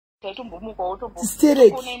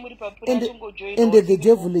Hysteric. And the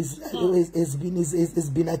devil has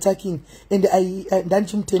been attacking. And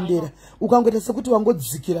ndanchimutendera ukangoita sekuti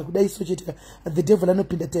wangodzikira kudai sochete the devil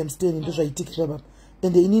anopinda times 10 ndo zvaitika baba.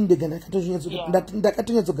 And inini ndega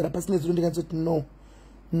ndakatonyadzogara pasi nezuro ndikazoti no.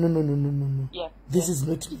 Yeah. This is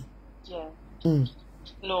not me. Yeah.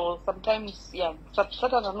 No, sometimes, yeah.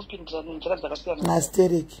 Satan anopindira nenjira dzakasiyana.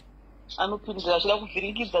 Hysteric. Anopindira achida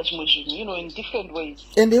kuvhiringidza zvimwe zvinhu, in different ways.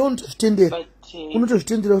 And unotozvitendera.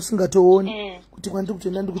 Unotozvitendera usingatooni kuti kwandiri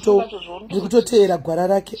kutenda ndiri kutoteera gwara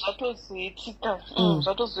rake.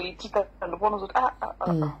 Zvatozoitika ndopaona kuti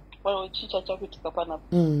chicha chakuitika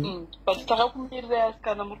panapa. But takakumirira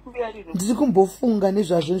kana muri kumbiyariro. Ndiri kumbofunga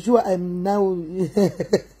nezvazvo. Sure, I'm now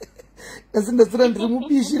ndasindasira ndiri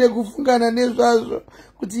mubishi rekufungana nezvazvo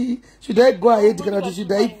kuti should I go ahead kana kuti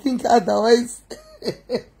should I think otherwise.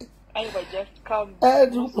 I will just come.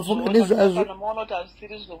 Ndikufunga nezvazvo.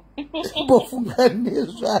 Mbofunga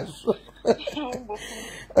nezvazvo.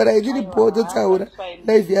 Alright, ndiri bodo taura.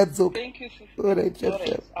 Live yadzoka. Alright,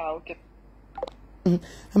 okay.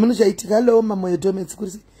 Ameno chaitika. Hello mama yodomets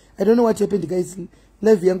kuti I don't know what happened guys.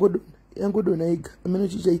 Live yangodona iga. Ameno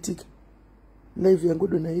chichaitika. Live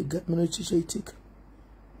yangodona iga. Ameno chichaitika.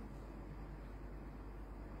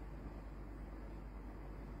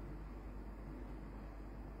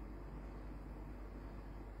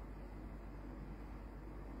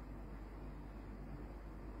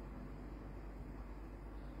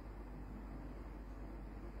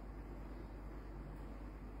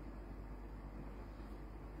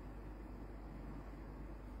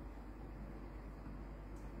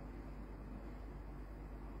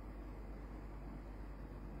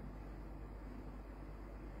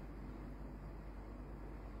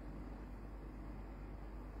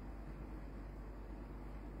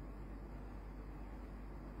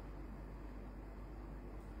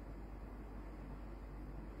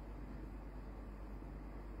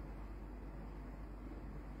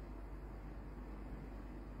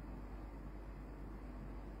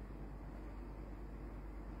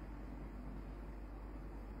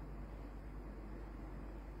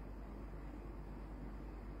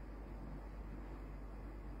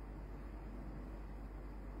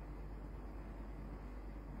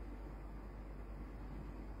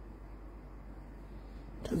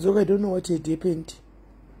 So I don't know what had happened.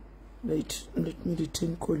 Right, let me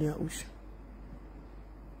return call ya Usha.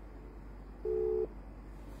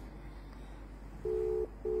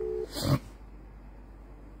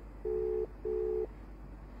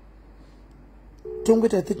 Don't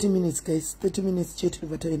wait at 30 minutes, guys. 30 minutes chat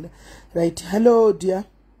over. Right, hello, dear.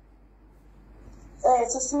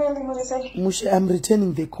 SIS MELLY, Musha, I'm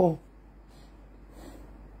returning the call.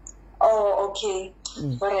 Oh, okay.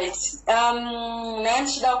 Alright.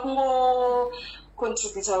 Nanchida kungo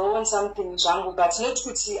contribute on something jangu, but not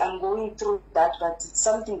kuti I'm going through that, but it's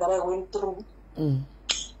something that I went through.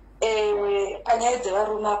 Panyaya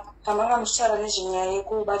dzevarume kamanga muchitara nezvenyaya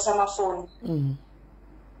yekubata mafoni.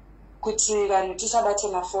 Kuti vanhu tisabate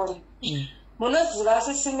mafoni. Munoziva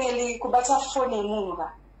SIS MELLY kubata foni yemunhu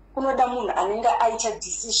kunoda munhu anenge aita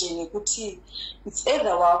decision yekuti it's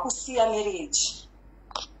either wakusiya marriage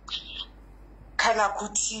kana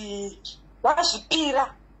kuti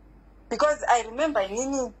wazvipira, because I remember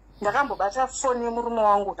inini ndakambobata phone yemurume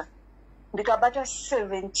wangu ndikabata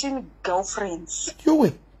 17 girlfriends.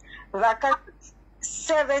 Vaka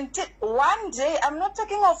 17 one day. I'm not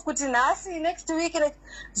talking of kuti nasi next week like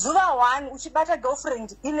zuva one uchibata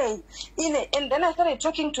girlfriend ine, and then I started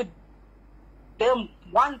talking to them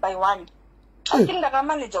one by one. I think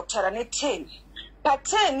ndakamanage kutaura ne10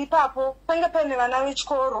 pa10 ipapo pange pane vana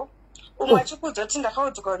vechikoro. Umwe achikudza kuti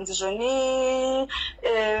ndakaudzwa kunzi zvoni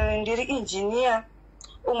ndiri engineer,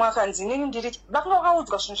 umwe akanzi inini ndiri, vakanga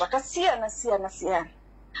vakaudzwa zvinhu zvakasiyana.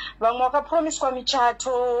 Vamwe vakapromiswa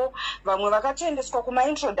michato, vamwe vakatoendeswa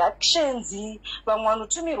kuma-introductions, vamwe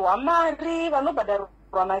vanotumirwa mari,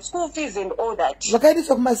 vanobhadharwa ma-school fees and all that.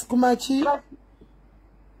 Vakaendeswa kumachi?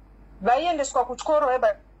 Vaiendeswa kuchikoro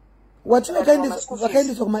wati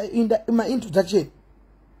vakaendeswa kuma-introduction?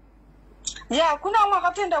 Yeah, kuna vamwe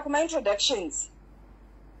vakatoenda kuma-introductions.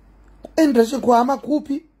 Introduction kuhama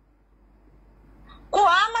kupi?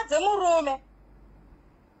 Kuhama dzemurume.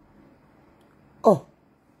 Oh.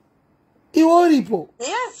 Iwe uripo?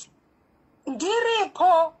 Yes.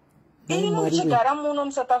 Ndiripo. Ini muchigara muno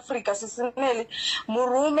muSouth Africa SIS MELLY.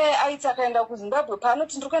 Murume aiti akaenda kuZimbabwe,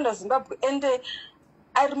 panoti ndiri kuenda Zimbabwe, and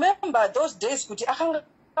I remember those days kuti akanga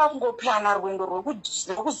akungoplana rwendo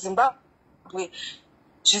rwekuZimbabwe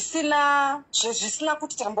zvisina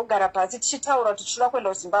kuti tambogara pasi tichitaura tichida kuenda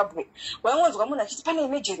kuZimbabwe. Waingonzwa munhu achiti pane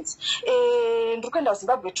emergency, ndiri kuenda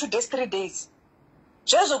kuZimbabwe 2 days 3 days.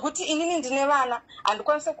 Zvezvokuti inini ndine vana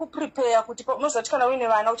handikwanise kuprepare kuti unozoti kana uine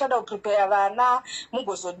vana uchada kuprepare vana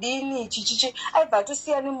mugozodini chichichi, aibva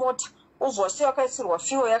atosiya nemota, ubva wasiya wakaisirwa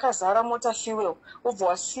fuel yakazara mota fuel, ubva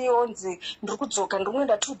wasiya onzi ndiri kudzoka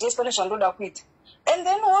ndinoenda 2 days pane zvandoda kuita. And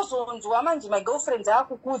then wozonzwa manzi my girlfriends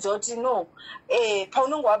akukuudza kuti no,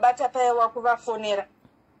 paunenge wabata paya wakuvafonera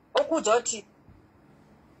okuudza kuti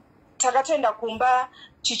takatoenda kumba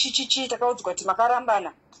chichichichi, takaudzwa kuti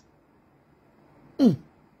makarambana.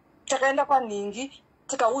 Takaenda kwaNhingi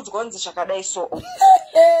tikaudzwa kunzi zvakadai so.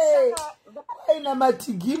 Aina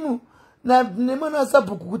matigimu nemwana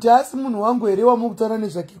wasabhuku kuti asi munhu wangu here wamukutaura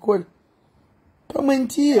nezvakikona pamwe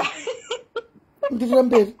ndiye ndiri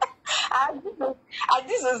mberi.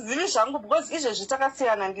 Handizozivi zvangu because izvezvi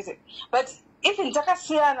takasiyana ndite, but even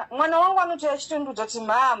takasiyana mwana wangu anoti achitondudza kuti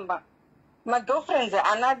mahamba magirlfriends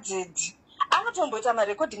anadhedhi anotomboita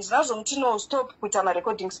marecordings nazvo mutino stop kuita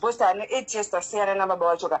marecordings because ane 8 years tasiyana nababa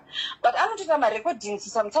wacho ka, but anotoita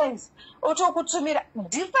marecordings sometimes otokutumira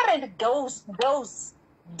different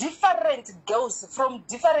girls from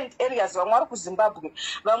different areas. Vamwe vari kuZimbabwe,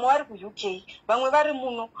 vamwe vari kuUK, vamwe vari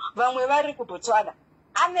muno, vamwe vari kuBotswana.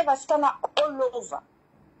 Ane vasikana all over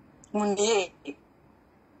munhu yeye.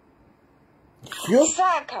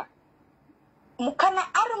 Saka mukana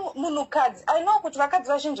ari munhukadzi, I know kuti vakadzi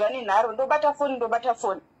vazhinji vane nharo ndobata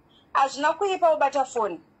foni, hazvina kuipa ubata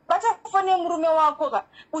foni. Bata foni yemurume wako ka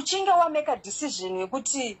uchinge wamake a decision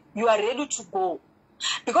yekuti you are ready to go,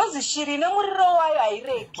 because shiri nemuriro wayo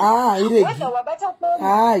hairegi. Whether wabata foni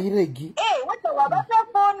hairegi, whether wabata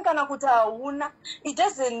foni kana kuti hauna, it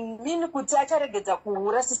doesn't mean kuti acharegedza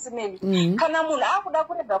kuhura. Sisi Melly, kana munhu akuda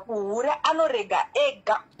kurega kuhura anorega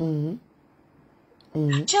ega.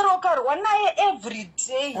 Chero ukarwa naye every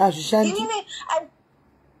day. Inini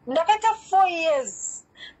ndakaita 4 years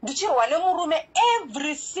ndichirwa nemurume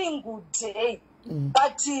every single day,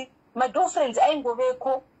 but my girlfriends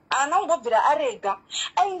aingoveko anangobvira arega,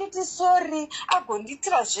 ainditi sorry,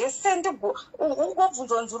 agonditira zvese,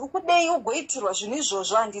 ugobvunzwa nzi uri kudei, ugoitirwa zvinhu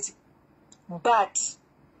izvozvo. Handiti but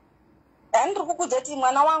handiri kukuudza kuti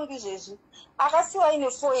mwana wangu izvezvi akasiwa aine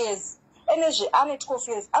 4 years enezve ane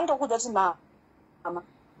 12 years anotokudza kuti mama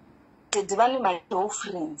ndivane my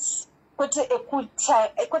girlfriends kwete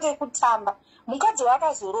ekutamba. Mukadzi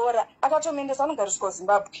wakazorora akatomendesa anogariswa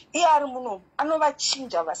kuZimbabwe, iye ari muno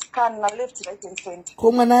anovachinja vasikana left right and center.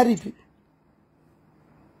 Ko mwana aripi?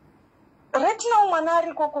 Right now mwana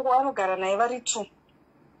ari koko kwaanogara naye vari 2.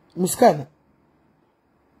 Musikana?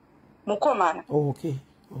 Mukomana. Okay.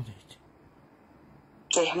 Alright.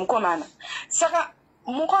 Mukomana. Saka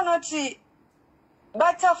mukanoti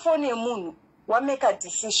bata foni yemunhu wamake a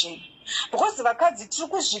decision, because vakadzi tiri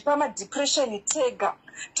kuzvipa madepression tega,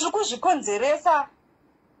 tiri kuzvikonzeresa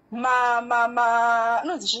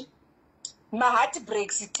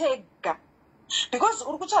heartbreaks tega, because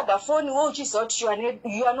uri kutsvaga foni wo uchiziva kuti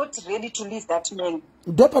you are not ready to leave that man.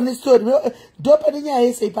 Ndopane story, ndopane nyaya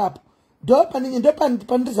yese ipapo,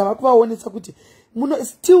 ndopandizava kuvaonesa kuti muno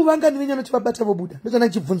still vangani venyu vanochivabata vobuda. Ndozvana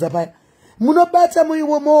ndichibvunza paya, munobata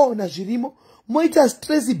moona zvirimo, moita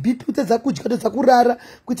stress, BP, utadza kudya, utadza kurara,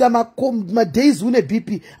 kuita madays une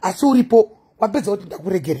BP, asi uripo wapedza kuti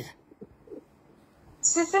ndakuregerera.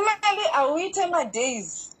 Sisi Melly, auite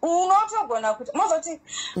madays unotogona kuti mozoti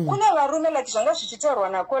kune varume like zvanga zvichitaurwa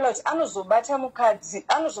nakola kuti anozobata mukadzi,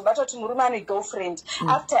 anozobata kuti murume ane girlfriend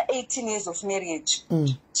after 18 years of marriage.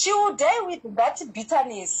 She will die with that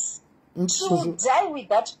bitterness. She will die with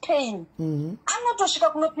that pain. Anotosvika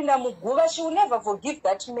kunopinda muguva. She will never forgive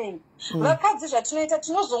that man. Vakadzi zvatinoita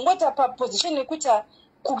tinozongota paposition yekuti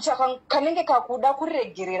kanenge kakuda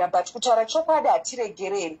kuregerera, but kutaura chokwadi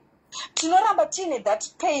hatiregereri. Tinoramba tiine that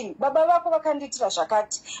pain. Baba vako vakandiitira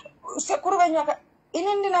zvakati, sekuru venyu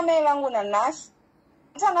ini ndina mai vangu nanhasi.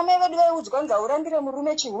 Ana mai vedu vaiudzwa kunzi haurambire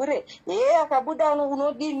murume chihure, akabuda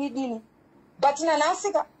unodini. But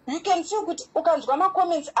nanhasika you can feel kuti ukanzwa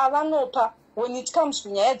macomments avanopa when it comes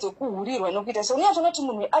kunyaya dzekuhurirwa nokuita so unoyatsona kuti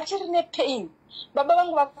munhu achiri nepain. Baba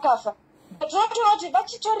vangu vakafa, but unotoona kuti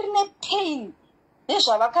vachitori nepain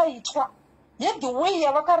yezvavakaitwa, the way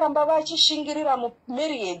yavakaramba vachishingirira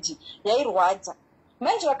mumarriage yairwadza.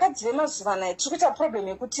 Manje vakadzi vemazuva anaya tiri kuita problem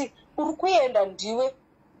yekuti uri kuenda ndiwe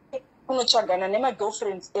kunotsvagana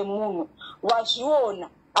nemagirlfriends emunhu, wazviona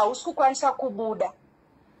hausi kukwanisa kubuda.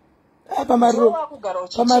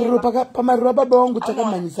 Pamariro baba wangu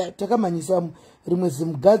takamanyisa rimwe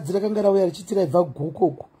zimugadzi rakanga rauya richiti raibva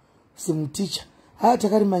guko simuticha.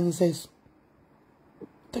 Takarimanyisa isu.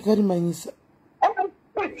 Takarimanyisa.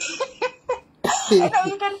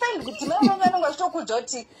 you can find kuti mama vanonga zvitokudza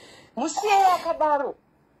musiye akadaro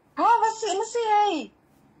musiyei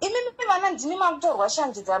imimi vana ndini makutorwa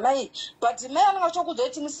shanje dzamai but mai vanonga zvitokudza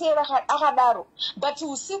kuti musiye akadaro but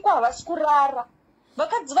usiku havasi kurara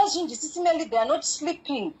vakadzi vazhinji SIS MELLY they are not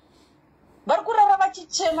sleeping vari kurara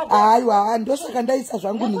vachichema aiwa ndosaka ndaisa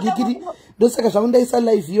zvangu ningikiri ndosaka zvangu ndaisa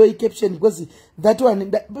live iyo caption because that one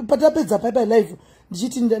patapedza paipa live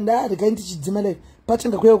ndichiti ndarega ndichidzima live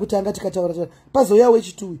patanga kuya kuti anga tikataura pazouya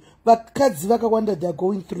wechituyu vakadzi vakawanda they are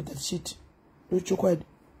going through that shit ndochokwadi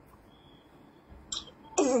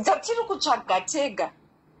dzatiri kutsvaga tega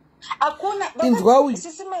akuna inzwa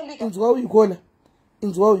uyu kona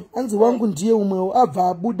inzwa uyu anzi wangu ndiye umwewo abva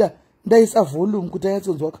abuda ndaisa volume kuti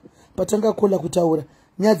anyatsonzwaka patanga kola kutaura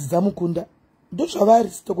nyadzi dzamukunda ndozvavari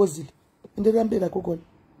sitokozile enderambera kokona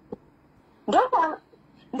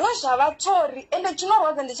ndozvavatori ende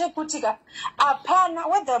chinorwadza ndechekutika hapana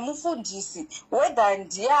whether mufundisi whether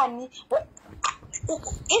ndiani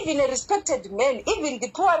even a respected man even the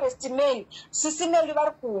poorest man SIS MELLY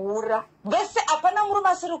vari kuhura vese hapana murume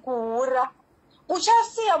asiri kuhura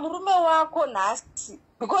uchasiya murume wako nhasi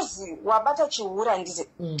because wabata chihura ndite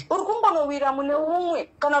uri kumbonowira mune umwe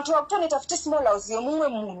kana kuti wakutonoita futi small house yemumwe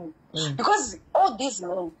munhu because all these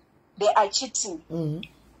men they are cheating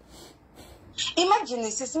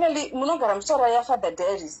imagine SIS MELLY munogara muchitaura yafather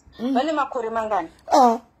diaries vane makore mangani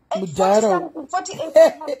mudhara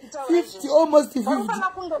 50 almost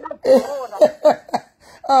 50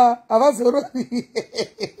 havazorori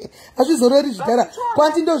hazvizorori zvidhara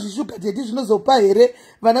kwanti ndozvishuga teti zvinozopa here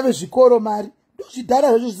vana vezvikoro mari ndozvidhara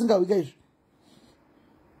zvazvo zvisingawika izvi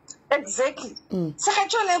exactly saka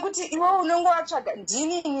chionei kuti iwe unenge watsvaga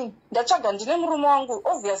ndini ndatsvaga ndine murume wangu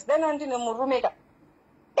obvious then andine murume ka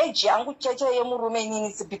age yangu chacha yemurume inini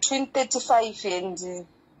is between 35 and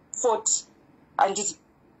 40 anditi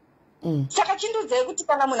saka chindodzai kuti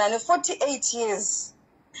kana munhu ane 48 years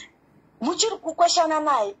muchiri kukweshana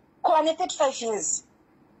naye ko ane 35 years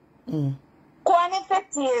ko ane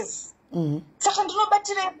 30 years saka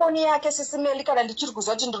ndinobatira foni yake SIS MELLY kana ndichiri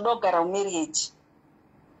kuzwa kuti ndoda kugara mumarriage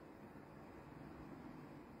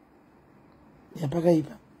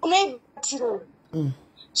yapakaipa unoibatira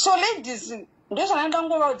so ladies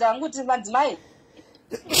ndozvanandangovaudza hangu kuti madzimai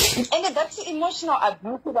and that's emotional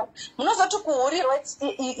abuse munozoti kuhurirwa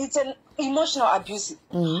it's an emotional abuse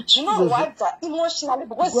zvinorwadza emotionally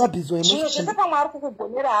because zvimwe zvese pamwe ari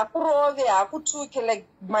kukugonera hakurove hakutuke like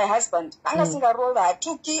my husband anga singarove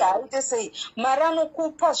hatuki haaite sei mari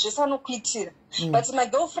anokupa zvese anokuitira but my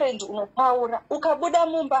girlfriend unopaura ukabuda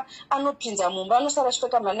mumba anopinza mumba anosara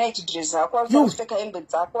achipfeka manight dress ako anosara achipfeka hembe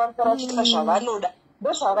dzako anosara achiita zvavanoda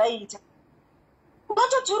ndozvavaita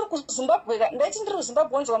unototi uri kuzimbabwe ndaiti ndiri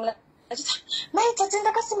kuzimbabwe wanzi wamuna achiti mai tate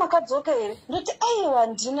ndakasima kadzoka here ndoti aiwa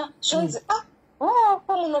ndina zvonzi ko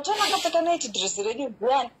munhu otona akapfeka night dress redu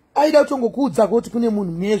buyani aida kutongokuudza kuti kune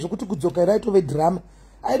munhu mune zvokuti kudzoka raitove drama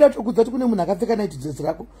aida kutokuudza kuti kune munhu akapfeka night dress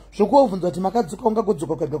rako zvokuobvunza kuti makadzoka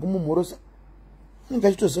ungagodzoka ukaga kumumhorosa inenge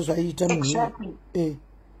achitoziva zvaiita munhu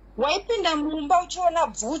waipinda mumba uchiona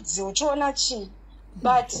bvudzi uchiona chii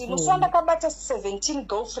but musi ndakabata 17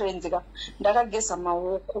 girlfriends ka ndakageza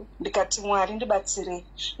maoko ndikati Mwari ndibatsirei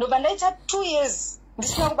ndobva ndaita 2 years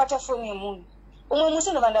ndisina kubata foni yemunhu umwe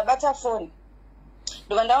musi ndobva ndabata foni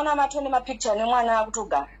ndobva ndaona matone mapicture nemwana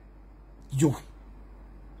akutogara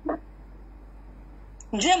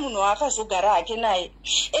ndiye munhu akazogara hake naye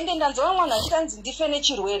ende ndanzova mwana achinzi ndife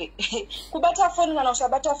nechirwere kubata foni kana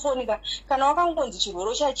usabata foni kana wakangonzi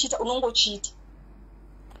chirwere chachiita unongochiita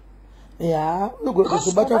ya unogona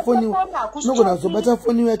kuzobata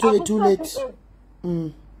foni yatove too late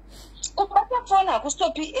kubata foni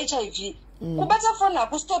hakustopi HIV kubata foni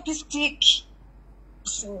hakustopi stick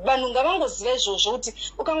vanhu ngavangoziva izvozvo kuti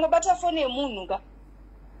ukangobata foni yemunhu ka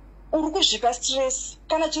uri kuzvipa stress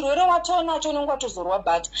kana chirwere watonacho unenge watozorwa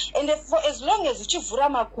bata and for as long as uchivhura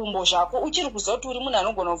makumbo zvako uchiri kuziva kuti uri munhu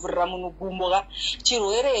anogona kuvhurira munhu gumbo ka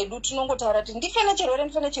chirwere hedu tinongotaura kuti ndife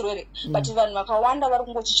nechirwere but vanhu vakawanda vari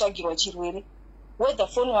kungochitsvagirwa chirwere whether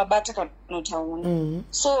foni wabata kana unotaura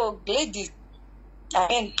so ladies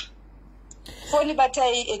amen foni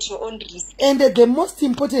batai at your own risk. And the most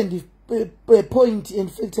important point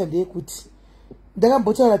and factor ndeyekuti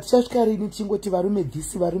ndakambotaura tichasvika rini chingoti varume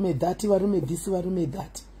this varume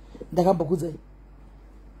that ndakambokudzai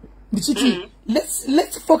ndichiti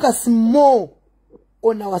let's focus more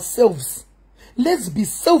on ourselves. Let's be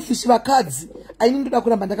selfish vakadzi. Aini ndoda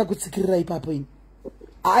kuramba ndakakutsikirira ipapo ini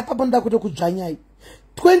apapo ndoda kutokudzvanyai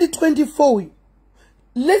 2024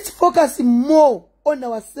 let's focus more on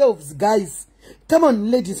ourselves guys. Come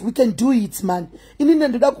on ladies, we can do it man. Ini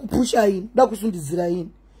ndoda kupusha ini ndoda kusundidzira ini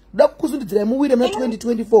ndoda kukusundidzirai muwire muna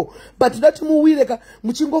 2024 but ndoda kuti muwire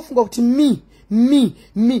muchingofunga kuti mi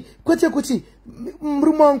kwete kuti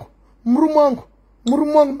murume wangu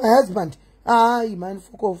my husband. Ai man,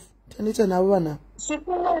 fuck off. Tanita navo vana.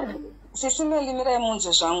 Sisi melimirai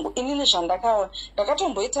munzo zvangu. Inini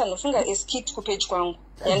ndakatomboita nofunga eskit kupage kwangu.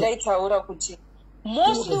 Yandaitaura kuti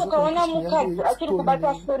mostly ukaona mukadzi achiri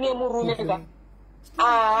kubata foni yemurume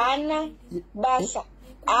haana basa,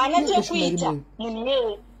 haana chekuita munhu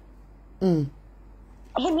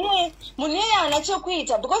iyeye haana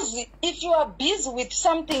chekuita, because if you are busy with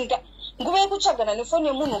something nguva yekutsvagana nefoni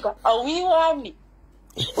yemunhu hauiwani.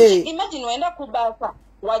 Imagine waenda kubasa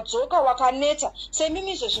wadzoka wakaneta,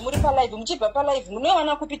 semimi izvezvi muri palive, muchibva palive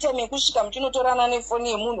munowana kupi time yekusvika muchinotorana nefoni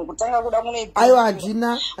yemunhu kutanga kuda kunoita. Aiwa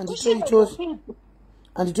handina,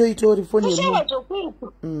 handitoitori foni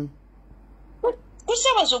yemunhu.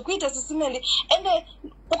 Kushava zvokuita Sisi Melly. Ende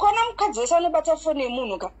ukaona mukadzi wese anobata foni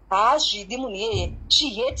yemunhu haazvidi munhu iyeye, she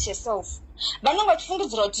hates herself. Vanenge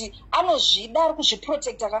vachifungidzira kuti anozvida ari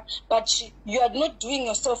kuzviprotecta, but you are not doing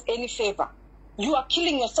yourself any favor. You are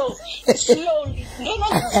killing yourself slowly. No,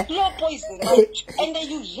 slow poison. And then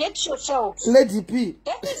you hate yourself. Lady P.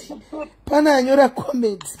 Pana anyora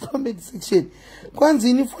comment section. Kwanzi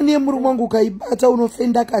ini foni yemurume wangu ukaibata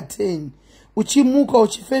unofenda ka10. Uchimuka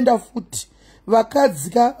uchifenda futi.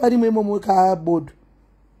 Vakadzika vari mwemo kabodo.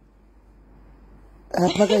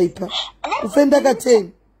 Pakaipa. Ufenda ka10.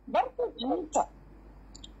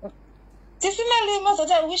 Sisi Melly,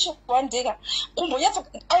 I wish one day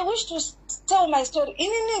I wish to tell my story.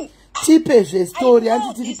 Tipe story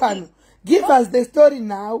anti pano. Give us the story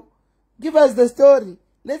now. Give us the story.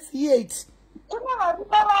 Let's hear it. Kuna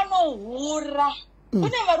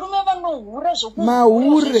varume vanohura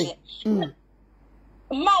zvokuhura.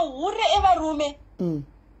 Mahure evarume.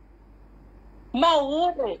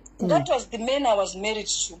 Mahure. That was the man I was married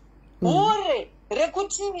to. Hure.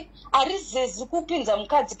 Rekuti arizezi kupinza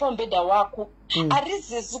mukadzi pambeda wako,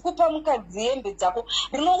 arizezi kupa mukadzi hembe dzako,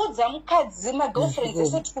 rinoudza mukadzi magirlfriends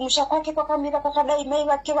eseti kumusha kwake kwakamira kwakadai, mai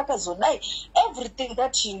vake vakazodai, everything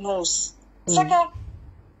that he knows. Saka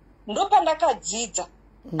ndopandakadzidza.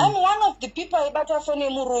 I'm one of the people aibata foni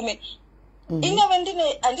yemurume. Ingave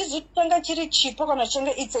ndine handizotanga chiri chipo kana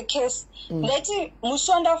chenge it's a case. Ndaiti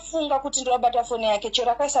musi wandafunga kuti ndobata foni yake,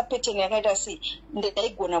 chero akaisa pattern yakaita sei,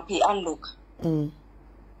 ndaigona kuiunlock.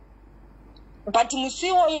 But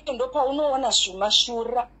musiwo ndo paunoona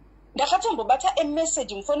zvumashura. Ndakatombobata a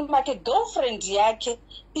message mufoni make girlfriend yake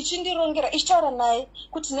ichindirongera, ichitaura naye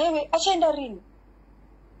kuti newe achaenda rini.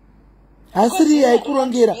 Asiri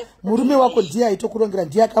aikurongera, murume wako ndiye aitokurongera,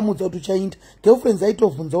 ndiye akamudza kuti uchaenda. Girlfriends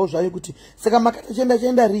aitovhunzawo zvayo kuti saka makati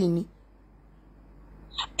chaenda rini.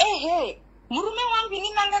 Murume wangu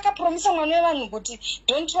inini anga akapromisa mwana wevanhu kuti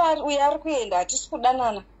don't worry, uyo ari kuenda, hatisi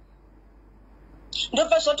kudanana.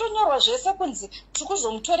 Ndobva zvatonyorwa zvese kunzi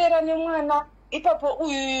tikuzomutorera nemwana, ipapo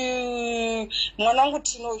uyu mwana wangu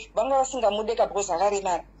tinoyu vanga vasingamudeka because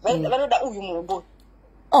akaremara, vanoda uyu muhombo.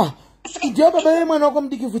 Ndiye baba vemwana wako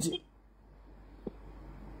mudiki futi.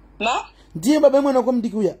 Ndiye baba vemwana wako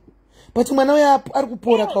mudiki uya, but mwana uya ari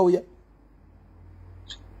kupora kauya.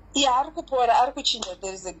 Yeah, ari kupora, ari kuchinja.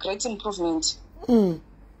 There is a great improvement.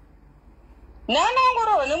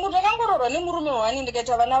 Ndakangororwa nemurume wani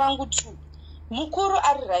ndikaita vana vangu 2. Mukuru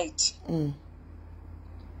ari right.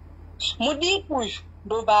 Mudiki uyu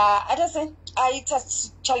ndoba atase aita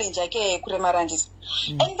challenge yake kuremarandisa.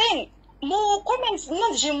 And then mu comments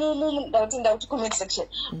ndauti comment section.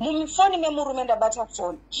 Mumifoni memurume ndabata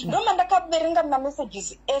phone. Ndoma ndakaberenga ma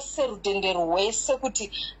messages ese rudendero wese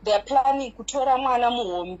kuti they are planning kutora mwana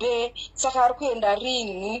muhombe, saka ari kuenda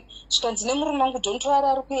rini. Zvikanzi nemurume wangu don't worry,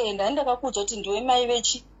 ari kuenda. Ndakakudza kuti ndiwe mai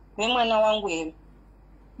vechi vemwana wangu here.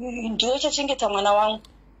 Ndiwe chachengeta mwana wangu.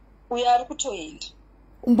 Uyo ari kutoenda.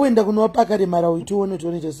 Umboenda kunopa akaremara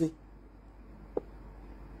uitoone sei.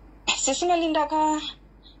 Sisi Melly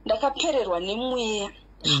ndakapererwa nemweya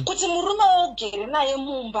kuti murume wogere naye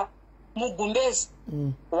mumba mugumbezi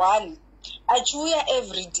 1 achiuya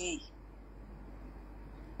every day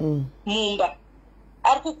mumba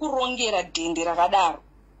ari kukurongera dende rakadaro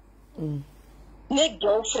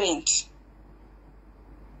negirlfriend.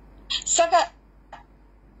 Saka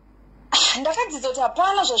ndakadzidza kuti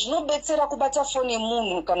hapana zvazvinobetsera kubata foni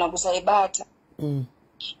yemunhu kana kusaibata.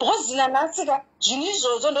 Because nanhasika zvinhu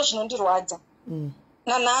izvozvo ndo zvinondirwadza.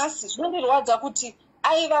 Nanhasi zvinondirwadza kuti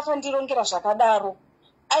aiva akandirongera zvakadaro,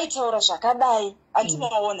 aitaura zvakadai,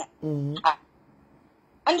 handinoona.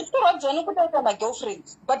 Handitorwadziwa nekuti aita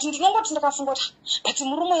magirlfriends, but ndinongoti ndakafunga kuti but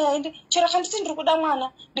murume yaende, chero akanditi ndiri kuda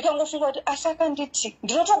mwana, ndikangofunga kuti asi akanditi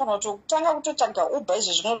ndinotogona kutotanga kutotsvaga uber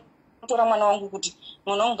izvo tora mwana wangu kuti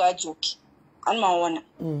mwana wangu ajoki anomaona.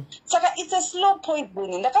 Saka it's a slow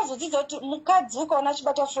poison. Ndakazodzidza kuti mukadzi ukaona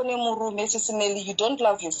achibata foni yemurume sisimeli, you don't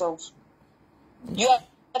love yourself. You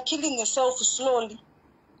are killing yourself slowly.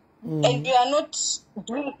 And you are not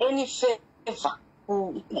doing any favor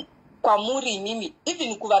kwamuri imimi,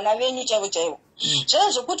 even kuvana venyu chaivo chaivo.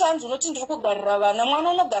 Zvaivo zvokuti hanzi unoti ndiri kugarira vana, mwana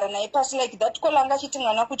unogara naye pasi like that. Kolanga achiti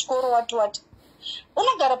mwana kuchikoro wati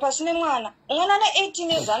unogara pasi nemwana ane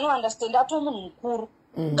 18 years anounderstand ato munhu mukuru.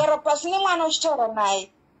 Gara pasi nemwana uchitaura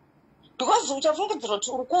naye, because uchafungidzira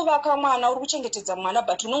kuti uri kuvaka mwana, uri kuchengetedza mwana,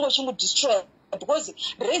 but unenge uchimudestroy, because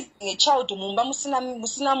raising a child mumba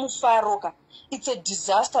musina mufaroka, it's a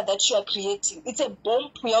disaster that you are creating. It's a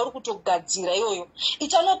bomb yauri kutogadzira iyoyo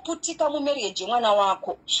ichanoputika mumarriage yemwana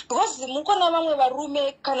wako, because mukona vamwe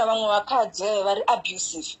varume kana vamwe vakadzi vari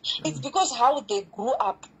abusive. It's because how they grew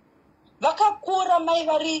up. Vakakura mai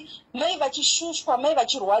vachishushwa, mai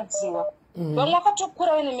vachirwadziwa. Vamwe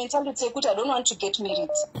vakatokura vane mentality yekuti I don't want to get married.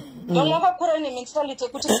 Vamwe vakakura vane mentality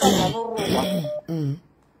yekuti mukadzi anorohwa.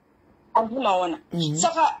 Andimaona.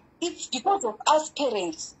 Saka it's because of us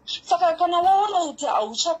parents. Saka kana vaona kuti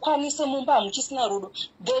hauchakwanise mumba hamuchisina rudo,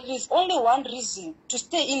 there is only one reason to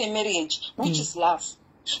stay in a marriage, which is love.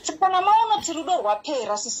 Saka kana maona kuti rudo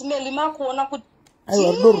rwapera, sisimeli makuona kuti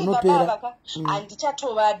rudo runopera,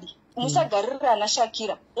 handichatovadi. Musagarira ana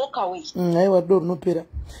Shakira, walk away. Aiwa rudo runopera.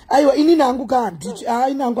 Aiwa inini hangu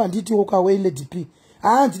handiti walk away Lady P.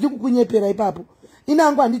 Handidi kukunyepera ipapo. Ini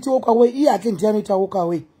hangu handiti walk away, iye hake ndiye anoita walk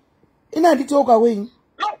away. Ini handiti walk away.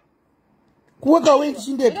 Walk away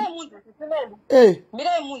ndichindepi?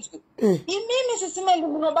 Mirai munzwe. Imimi sisimeli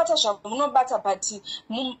munobata zvapo munobata, but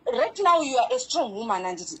right now you are a strong woman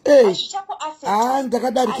handiti. Azvichako affect.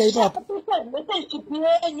 Ndakadarika ipapo. Relationship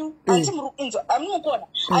yenyu ati muri kunzwa amunokona.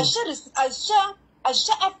 Azvicha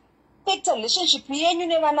affect relationship yenyu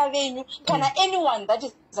nevana venyu kana anyone that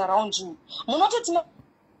is around you. Munototi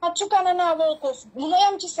matukana navo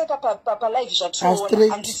munoya muchiseka pa live zvatoona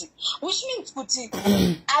handiti, which means kuti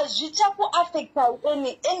azvichaku affect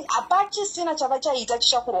any apachisina chavachaita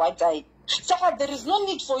chichakurwadzai. Saka there is no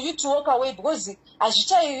need for you to walk away, because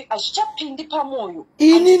azvichapindi pamoyo.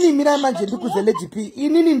 Inini mirai manje ndikuze Lady P.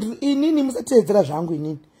 Inini musateedzera zvangu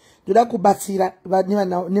inini. Ndoda kubatsira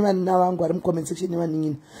nevana vangu vari mucomment section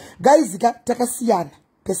nevaningina. Guys, takasiyana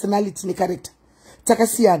personality necharacter.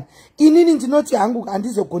 Takasiyana. Inini ndinoti hangu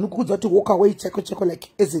handizogoni kukuudza kuti walk away cheko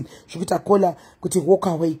like ezin zvokuti akola kuti walk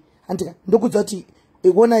away. Handika ndokuudza kuti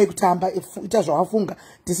iwonai kutamba ita zvawafunga,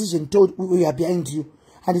 decision told we are behind you.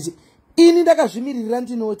 Handiti ini ndakazvimiririra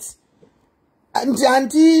ndinoti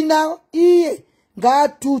handina iye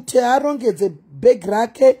ngatute arongedze bag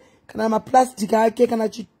rake kana maplastic ake kana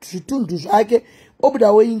zvitundu zvake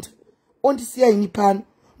obuda oinda ondisiya ini pano,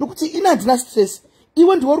 nokuti ini handina stress.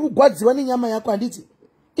 Iwe ndiwe uri kugwadziwa nenyama yako. Handiti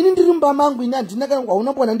ini ndiri mumba mangu, ini handina kana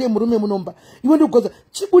kwaunobona ndiye murume munomba. Iwe ndiri kugwadza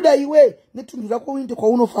chibuda iwe netundu rako uinde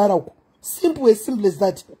kwaunofara uko. Simple as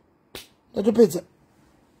that. Ndatopedza.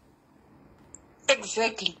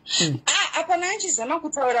 Exactly. Apana anchizama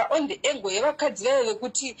kutaura on the angle yevakadzi veve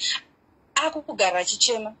kuti akugara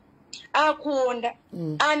achichema, akuonda,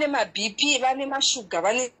 ane maBP, vane mashuga,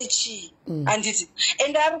 vane chii. Handiti.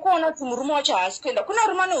 And ari kuona kuti murume wacho haasi kuenda. Kuna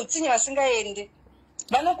rume ane utsinye vasingaende.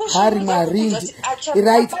 Hari marindi.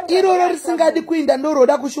 Right. Iroro risingadi kuinda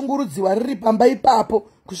ndoroda kushungurudziwa riri pamba ipapo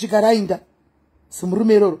kusvika rainda.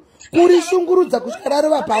 Simurume iroro. Kurishungurudza kusvika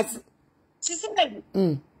rarova pasi. Sisimeli.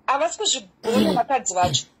 Havasi kuzvigona vakadzi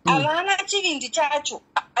vacho. Havana chivindi chacho.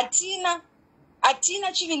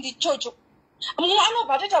 Hatina chivindi chocho. Mumwe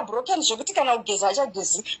anobva atoita broken zvokuti kana kugeza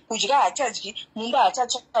hachagezi, kudya hachadyi, mumba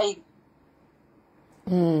hachatsvairi.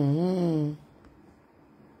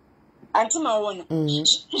 Antimaona.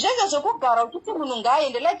 Zvega zvokugara kuti munhu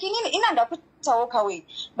ngaaende, like inini inanda kuita walk away.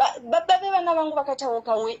 Baba vevana vangu vakaita walk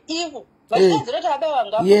away ivo. Vachigadzira kuti abai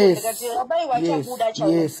vanga kuti abai vachabuda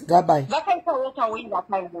chaiko. Yes, gabai. Vakaita walk away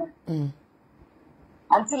vakaenda.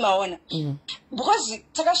 Antimaona. Because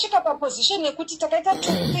takasvika paposition yekuti takaita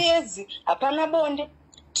 2 years hapana bonde.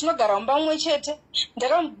 Tinogara mumba mumwe chete.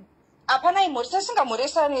 Hapana imori,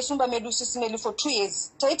 tasingamoresani nesumba medu sisimeli for 2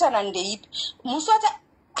 years. Taitana ndeipi. Musati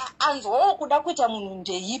anzwawo kuda kuita munhu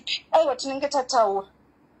ndeipi. Aiwa tinenge tataura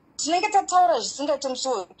zvisingaite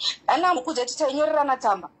musoro. Anamukudza kuti tainyorerana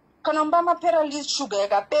tsamba. Kana mumba mapera shuga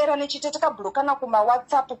yakapera nechite takablokana kuma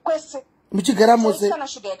WhatsApp kwese. Muchigara mose. Kana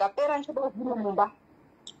shuga yakapera nchoda kuvhima mumba.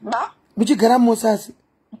 Muchigara mose asi.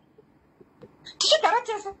 Tichigara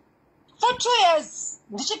tese. For 2 years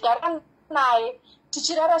ndichigara naye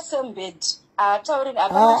tichirara same bed. Atauri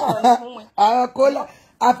hapana chauri mumwe.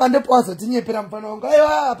 apa ndipo wazotinyepera mufana wangu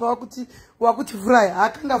aiwa apa wakuti fry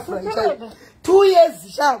akanga fry chai 2 years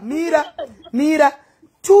sha mira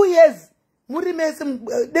 2 years muri mese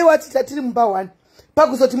dewati tatiri mumba 1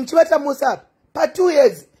 pakuzoti muchivata mose apa pa 2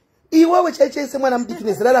 years iwewe chaichaise mwana mudiki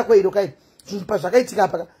nezera rako iro kaini zvinhu pazvakaitika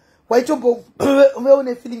apa waitombo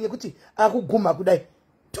une feeling yekuti akuguma kudai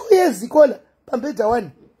 2 years ikola pambedza 1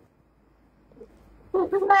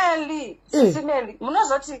 Sinelli,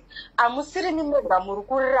 munozoti amusiri ni mega muri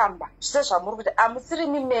kuramba zvamuri kuti amusiri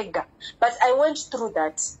ni mega, but I went through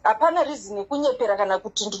that. Apana reason yekunyepera kana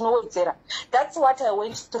kuti ndinowedzera. That's what I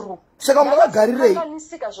went through. Saka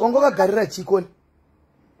wangakagarira chikoni.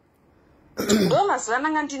 Ndo mazuva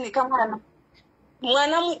nanga ndini kamwana.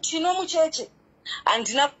 Mwana chino mucheche.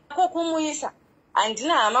 Andina kokumuisa.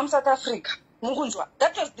 Andina hama muSouth Africa. Mungunzwa.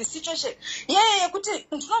 That was the situation. Yeah, kuti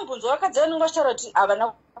ndinombunzwa wakadzana nongashara kuti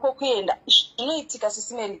avana kokuenda. Zvinoitika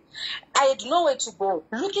sisimeli. I had nowhere to go.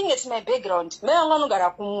 Looking at my background, mevanga vanogara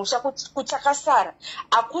kumusha kuchakasara.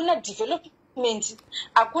 Hakuna development.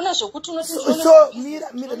 Hakuna zvokuti unoti So,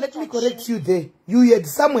 Mira, let me correct you there. You had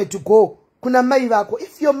somewhere to go. Kuna mai vako.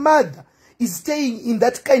 If your mother is staying in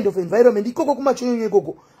that kind of environment, ikoko kumachonyo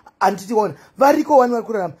ikoko. Antitiona variko wani vari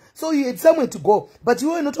kurarama, so you had somewhere to go, but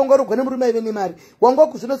iwe inotongarogwa nemurume aive nemari wanga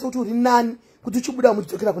kuzviona sekuti uri nani kuti uchibuda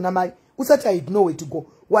muchidzokera kuna mai usati I had nowhere to go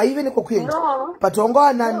waive nekokuenda but wanga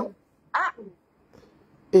wanani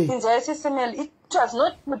it was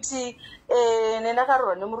not kuti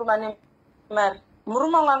nendakarorwa nemurume ane mari.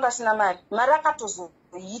 Murume wangu anga asina mari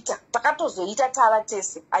akatozoita takatozoita tava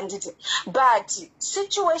tese anditi, but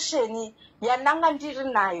situation yananga ndiri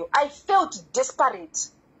nayo I felt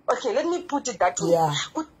desperate. Okay, let me put it that way. Yeah.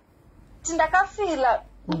 Ndakafila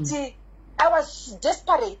kuti I was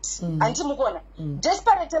desperate. Andimukona.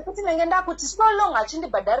 Desperate kuti nengenda kuti so long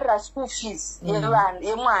achindibhadharira school fees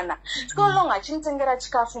yemwana. So long achinditengera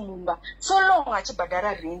chikafu mumba. So long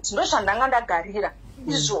achibhadhara rent. Ndo zvandanga ndagarira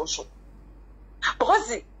izvozvo.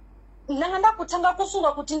 Because ndanga ndakutanga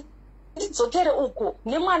kufunga kuti ndidzokere uko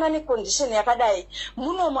nemwana necondition yakadai.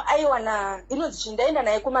 Munomo aiwana inonzi chindaenda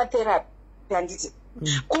naye kumatherapy handiti.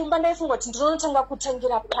 Kumba ndaifunga kuti ndinotanga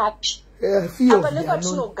kutangira papi. Apa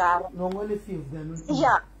nepatinogara.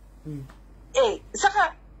 Yeah.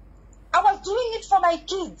 Saka I was doing it for my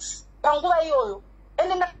kids panguva iyoyo.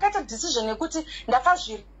 And ndakata decision yekuti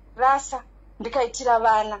ndakazvirasa ndikaitira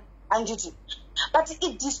vana anditi. But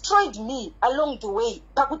it destroyed me along the way.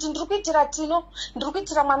 Pakuti ndikuitira Tino,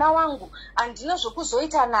 ndikuitira mwana wangu, andina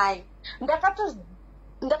zvokuzoita naye.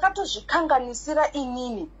 Ndakatozvikanganisira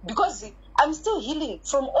inini because I'm still healing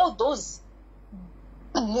from all those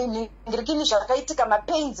ngirikini zvakaitika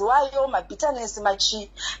mapains wayo mabitterness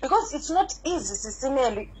machi, because it's not easy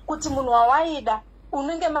sisimeli kuti munhu wawaida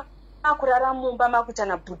unenge makurara mumba makuita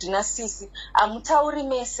nabhudhi nasisi amutauri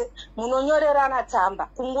mese munonyorerana tsamba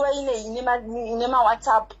kunguva ine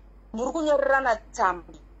maWhatsApp muri kunyorerana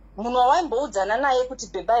tsamba munhu waimboudzana naye kuti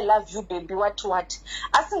baby I love you baby what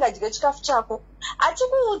asingadye chikafu chako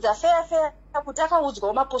achikuudza fair kuti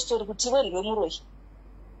akaudzwawo mapostori kuti iwe ndiwe muroi.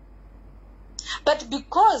 But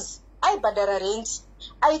because aibhadhara rent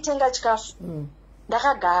aitenga chikafu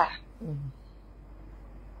ndakagara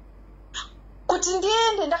kuti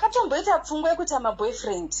ndiende ndakatomboita pfungwa yekuti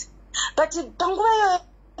amaboyfriend, but panguva iyoyo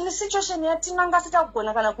ine situation yatina angasita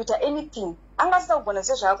kugona kana kuita anything, angasita kugona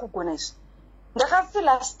sezvaakugona izvi.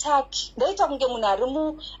 Ndakafila stuck, ndaita kunge munhu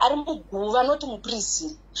ari muguva noti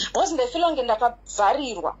muprison, because ndaifila kunge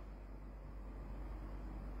ndakavharirwa.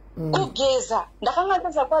 Kugeza ndakanga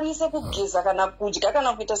ndisakwanise kugeza kana kudya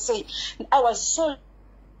kana kuita sei. I was so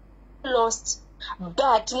lost.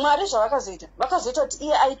 But Mwari zvavakazoita kuti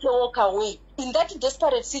iye aite walk away in that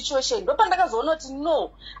desperate situation. Ndopa ndakazoona kuti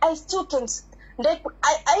no, I still can.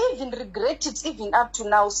 I even regret it even up to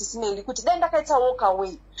now sisimeli kuti dai ndakaita walk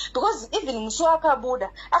away, because even musi wakabuda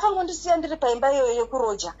akangondisiya ndiri paimba iyoyo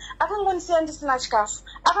yekuroja, akangondisiya ndisina chikafu,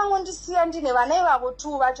 akangondisiya ndine vana ivavo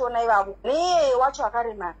tu vachona ivavo neye wacho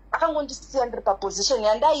akaremara, akangondisiya ndiri paposition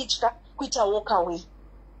yandaitya kuita walk away.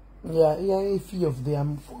 Yeah, fear of their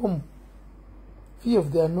form, fear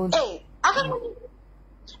of their known.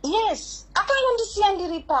 Yes, akangondisiya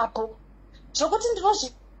ndiri papo zvokuti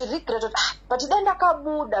ndinozvi regret, but then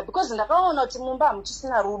ndakabuda because ndakaona kuti mumba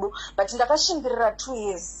hamuchisina rudo, but ndakashingirira 2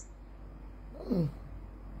 years.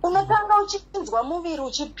 Unotanga uchinzwa muviri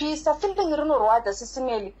uchipisa, feeling rinorwadza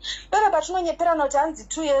sisimeli. Pere patinonyeperana kuti hanzi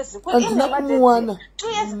 2 years. Andina kumuwana.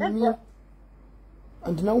 2 years.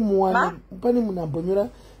 Andina kumuwana. Pane munhu ambonyora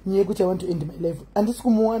nyaya yekuti I want to end my life. Handisi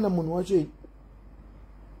kumuwana munhu wacho iyi.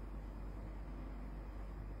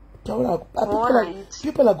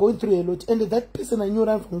 People are going through a lot, and that person I knew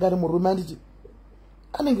ran from Gari Murumandiji.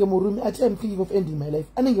 Anenge murume. Ati I'm thinking of ending my life.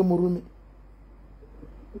 Anenge murume.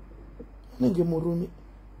 Anenge murume.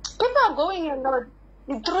 People are going a lot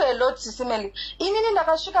through a lot, Sisimeli. Inini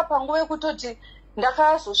ndakasvika panguva yekutoti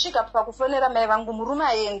ndakazosvika pakufonera mai vangu murume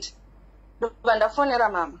aendi. Ndobva ndafonera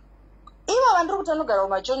mama. Ivo vandiri kuti anogara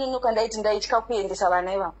kumachonyunyuka ndaiti ndaitya kuendesa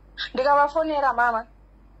vana ivavo. Ndikavafonera mama.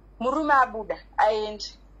 Murume abuda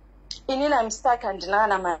aendi. Inini I'm stuck handina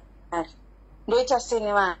vana mari. Ndoita sei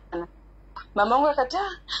nevana. Mama wangu akati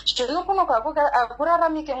zvinokono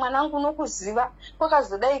akuraramike mwanangu nokuziva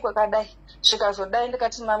kwakazodai kwakadai zvikazodai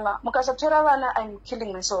ndikati mama mukasatora vana I'm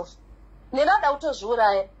killing myself. Ndinada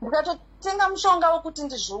kutozviuraya ndikatotenga mushonga wekuti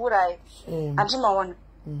ndizviuraye handimaona.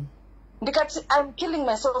 Ndikati I'm killing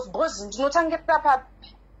myself because ndinotangira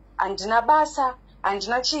papi handina basa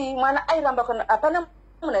handina chii mwana airamba hapana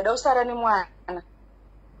munhu aida kusara nemwana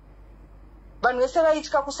vanhu vese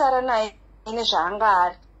vaitya kusara naye ine zvaanga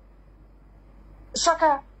ari.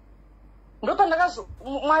 Saka ndopa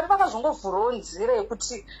Mwari vakazongovhurawo nzira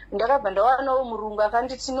yekuti ndakabva ndawanawo murungu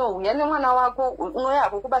akanditi uya nemwana wako unouya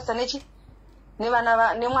hako kubasa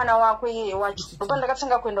nemwana wako iye wacho. Ndopa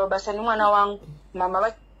ndakatanga kuenda kubasa nemwana wangu.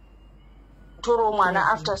 Mama vatorowo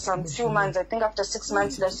mwana after some few months, I think after 6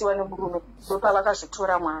 months ndasiwa nemurume. Ndopa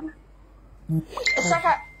vakazotora mwana.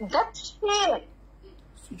 Saka that fear.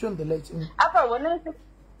 Switch on the light.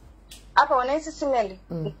 Apa wanaisi Simeli.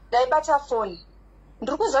 Ndaibata phone.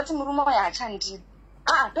 Ndikuziva kuti murume wayo haachandidi.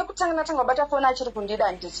 Pekutanga natanga kubata foni achiri kundida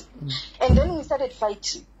handiti. And then we started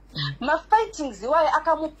fighting. Mafighting ziwaye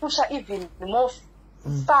akamupusha even more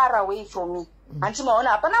far away from me. Handimaona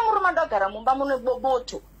hapana murume ndogara mumba mune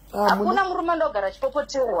boboto. Hakuna murume ndogara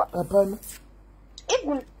chipopoterwa. Hapana.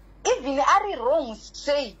 Even ari wrong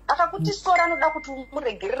say akakuti sora anoda kuti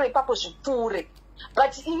muregerere ipapo zvipfuure.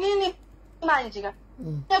 But inini manjika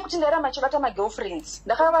nekuti ndairamba chibata magirlfriends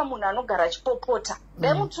ndakava munhu anogara achipopota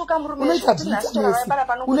ndaimutsuka murume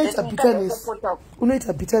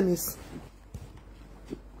unoita bitterness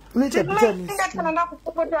kana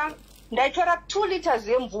ndakupopota ndaitora 2 liters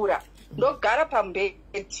yemvura ndogara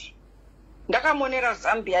pambedi ndakamonera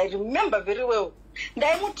Zambia. I remember very well.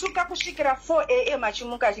 Ndaimutsuka kusvikira 4 am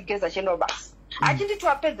achimuka achigeza chendo basi achinditi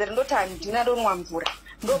wapedzere ndoti handina ndonwa mvura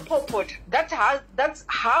ndopopota. That's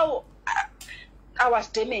how I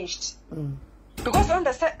was damaged. Because on the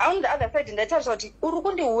other side ndaitariswa kuti uri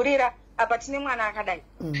kundiurira apa tine mwana akadai.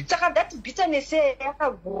 Saka that bitterness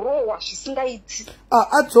yakagrowa zvisingaiti.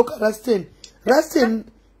 Adzoka Rusten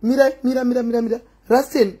mira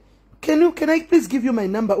Rusten, can I please give you my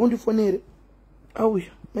number undifonere?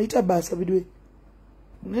 Auya maita basa bidwe.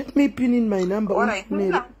 Let me pin in my number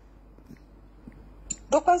undifonere.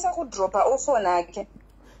 Ndokwanisa kudropa ofona yake.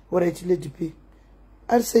 Alright, let you pay.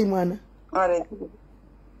 Ari sei mwana? Alright.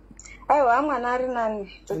 Aiwa mwana ari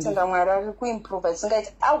nani? Totenda Mwari ari kuimprove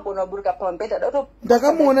singaiti agona kuburuka pambeda dato.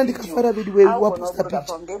 Ndakamuona ndikafara vidwe waposta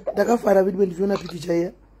picture. Ndakafara vidwe ndiona picture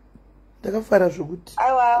iya. Ndakafara zvokuti.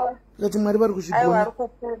 Aiwa. Ngati Mwari vari kuzvigona. Aiwa ari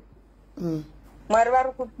kupira. Mwari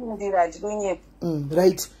vari kupindira ndinonyepa.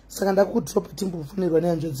 Right. Saka ndakudropa timbofunerwa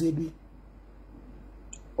nehanzvadzi yedu.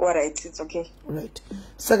 Alright, it's okay. Right.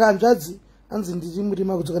 Saka hanzvadzi anzi ndiri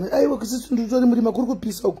murima kudzokana. Aiwa kusisi nditori murima kuri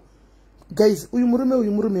kupisa uko. Guys, uyu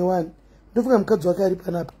murume wani. Ndofunga mukadzi wake ari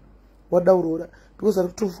panapa. Wadaurora. Because ari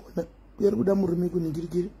kutofona. Uyu ari kuda murume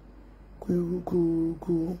kuningirikiri.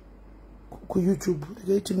 Ku YouTube.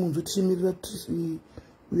 Ndikaiti munzo tichimirira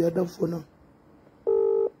uyu ada kufona.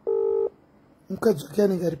 Mukadzi wake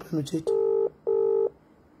anenge ari pano chete.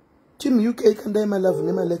 Team UK kandai malavu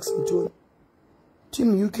nemalex mtoni.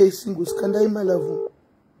 Team UK singles kandai malavu.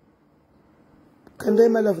 Kandai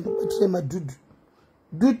malavu ndobatire madudu.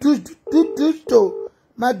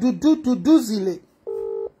 Madudu zile.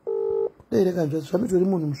 Dere kanjwa zvamitori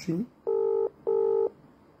munhu musvini.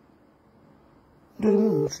 Ndori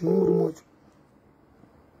munhu musvini muri mocho.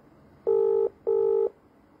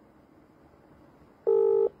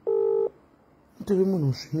 Ndori munhu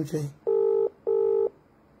musvini chai.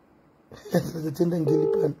 Ndatenda ngeli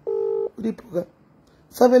pano. Uripoka.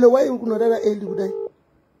 Savele wai ukunorara early kudai.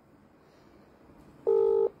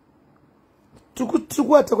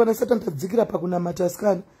 Tukuata kwana Satan tadzikira pakunamata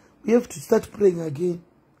asikana. We have to start praying again.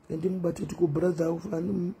 And mubate tuko brother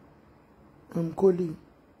ufani I'm calling.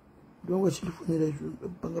 Don't watch it for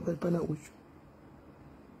panga pana uchu.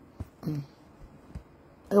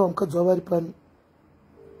 Aiwa mukadzi wavari pano.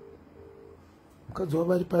 Mukadzi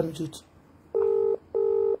wavari pano chete.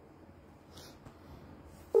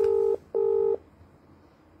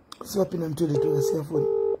 Swapina mtoilet wakasiya phone.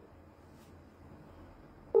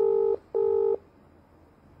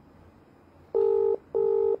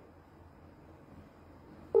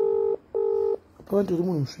 Akandori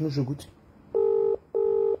munhu zvino zvokuti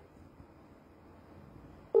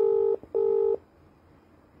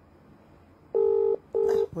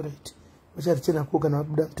right. Vacharichena ko kana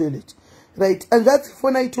wabuda toilet. Right. And that's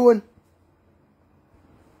phone I on.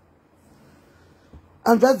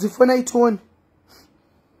 And that's the phone I on.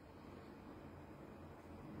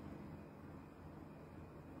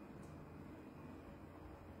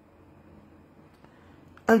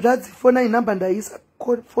 And that's the phone I number and I is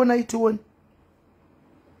phone I on.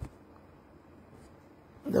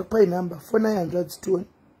 The pay number phone I and that's on.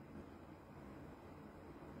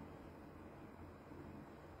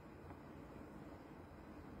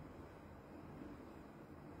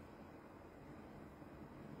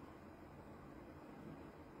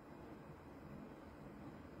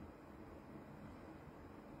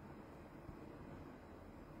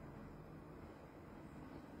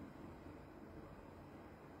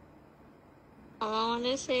 I want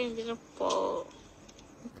to say the fall.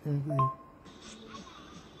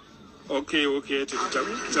 Okay.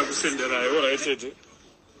 Takusendera all right ete.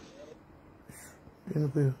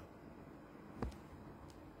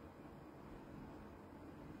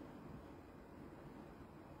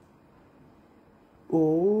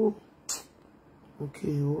 Oh.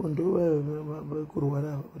 Okay, ndo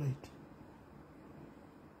kurwara right.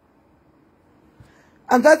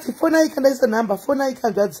 And that's the phone I can is the number. Phone I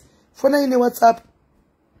can that's phone I in WhatsApp.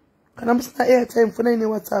 Can I musina airtime phone I in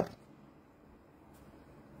WhatsApp.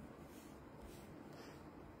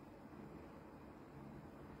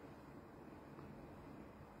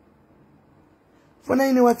 Phone I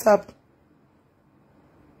in WhatsApp.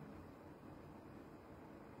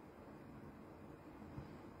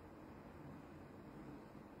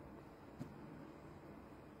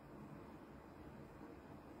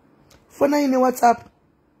 Phone I in WhatsApp.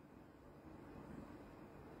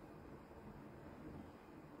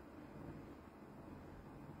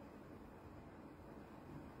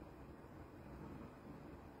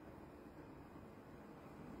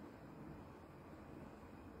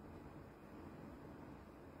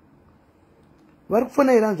 Vari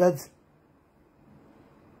kufonera nzvadzi?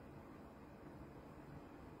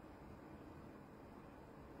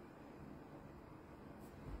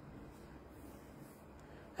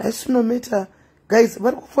 Haisi no matter. Guys,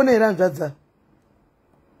 vari kufonera nzvadza?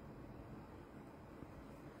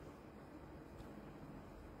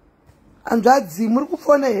 Anzvadzi, muri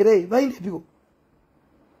kufona here? Vaindepiko?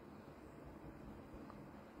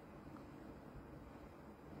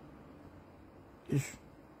 Ish.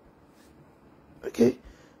 Okay,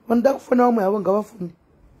 vanoda kufona vamwe havo ngavafunde.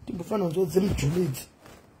 Timbofana nzvo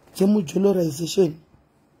dzemujolorization.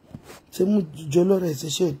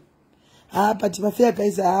 But vafeya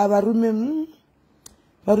guys,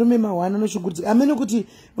 varume mahwana noshungurudzika. Amene kuti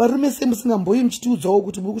varume semusingamboyi muchitiudzawo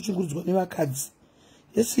kuti muri kushungurudzwa nevakadzi.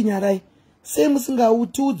 Yesi nyarai.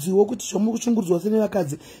 Semusingatiudziwo kuti zvamuri kushungurudzwa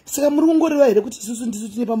nevakadzi. Saka muri kungoreva here kuti isusu ndisu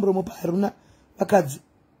tine pamuromo paharuna vakadzi.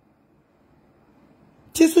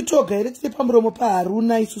 Tisu toga here tine pamuromo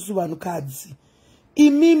paharuna isusu vanhukadzi.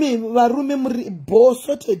 Imimi varume muri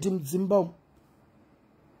bosoted mudzimba umu.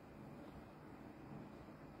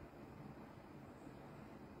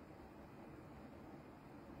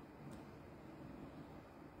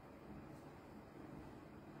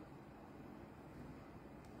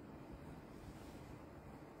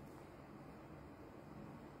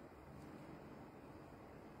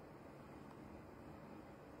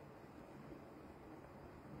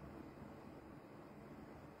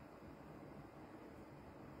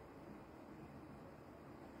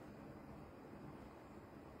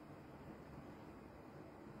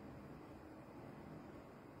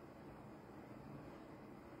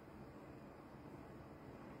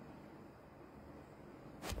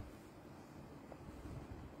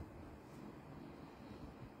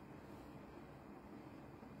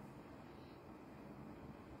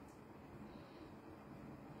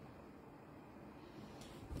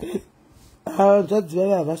 Nzvadzi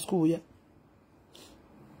vava havasi kuuya.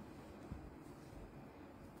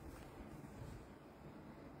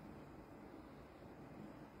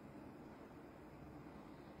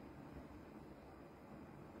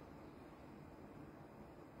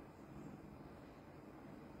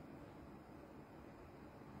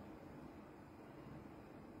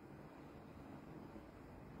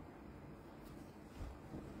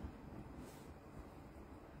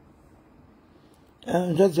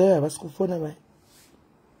 Nzvadzi vava havasi kufona vai.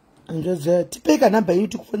 Nzvadzi tipeka namba yenyu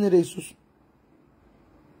tikufonere isusu.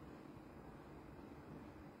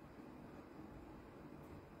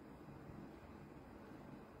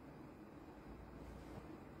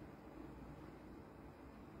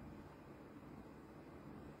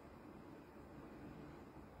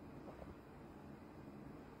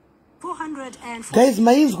 Guys,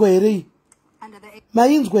 mainzwa here.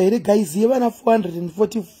 Mainzwa here, guys. Here vana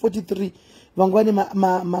 443 vangwani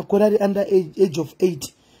makorari under age of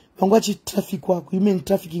 8. Vangwachi traffic work, human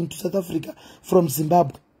trafficking to South Africa from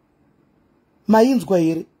Zimbabwe. Mainzwa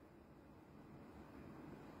here.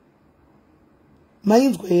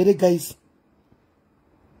 Mainzwa here, guys.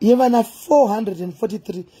 Here vana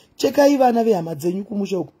 443. Cheka ivana vehama dzenyu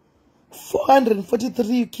kumushoko.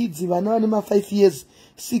 443 kids vana vane 5 years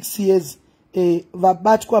 6 years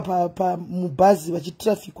vabatwa pa mubazi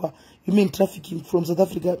vachitrafikwa human trafficking from South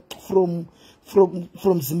Africa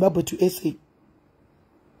from Zimbabwe to SA.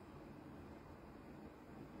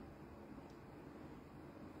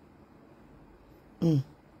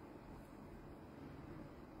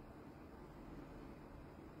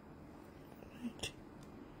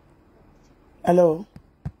 Hello.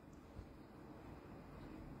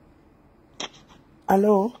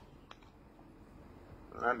 Hello.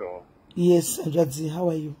 Hello. Yes, Ajadzi, how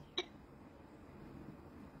are you?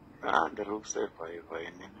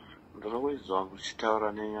 Ndinokuizwa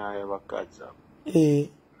kuchitaura nenyaya yevakadzi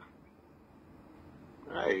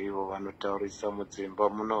aivo vanotaurisa mudzimba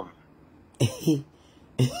munomu.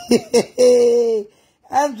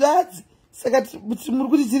 Ajadzi, saka muri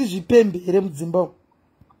kuti tiri zvipembe here mudzimba umu?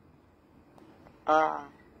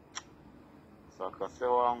 Saka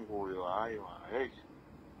sewangu uyo haiwa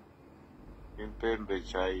impembe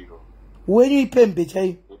chaiyo. Wenyu ipembe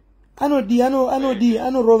chaiyo? Anodi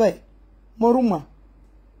anorova morumwa?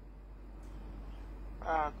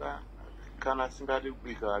 Kana singadi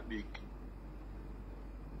kubika abiki.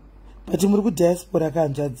 But muri kudiaspora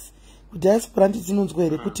kanjadzi. Kudiaspora ndidzinonzwa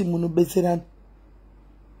here kuti munobetserana?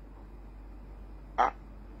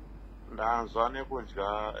 Ndanzwa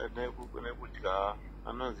nekudya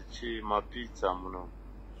anonzi chii mapizza muno.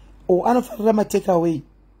 Oh, anofarira matake away.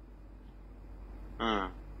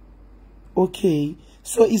 Okay,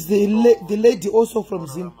 so is the lady also from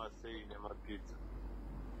Zim?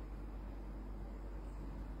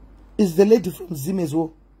 Is the lady from Zim as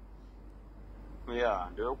well? Yeah,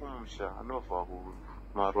 ndeyokumusha anova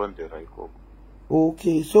kumarondera ikoko.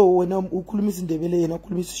 Okay, so wena ukhulumisa Ndebele yena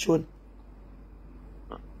ukhulumisa Shona?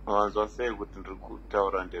 Wanzwa sei kuti ndiri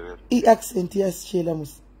kutaura Ndebele. I-accent yasitshela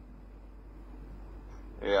musi.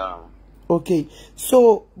 Yeah. Okay,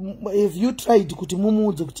 so have you tried kuti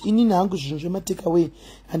mumuudze kuti inini hangu zvinhu zvematake away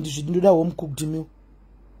handizvi ndoda home cooked meal?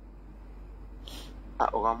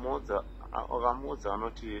 Ukamuudza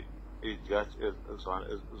anoti idya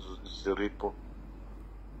zviripo.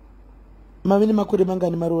 Mave nemakore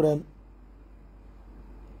mangani maroorana?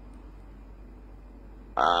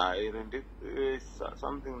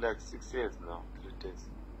 Something like 6 years now, 3 days.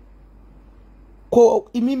 Ko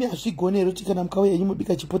imimi hazvigone here kuti kana mukauya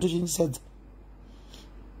mubika chipoto chenchisadza?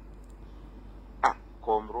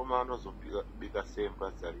 Ko murume anozobika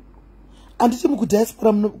semba dzaripo. Handiti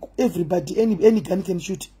mukudiaspora everybody any gun can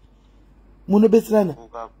shoot. Munobetserana?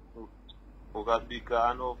 Ukabika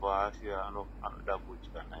anobva ati anoda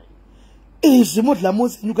kudya naye. Zvimodla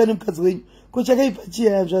mose nyuka nemukadzi wenyu. Ko chakaipa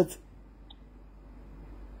chiya hanzvadzi?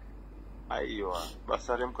 Aiwa,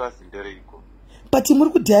 basa remukadzi ndereiko. But muri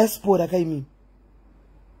kudiaspora kaimini?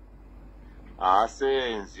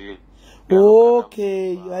 Senzi.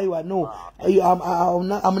 Okay, aiwa no.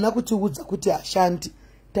 Hamuna kutiudza kuti hashandi.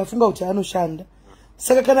 Tafunga kuti anoshanda.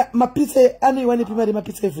 Saka kana mapizza anoiwa nepi mari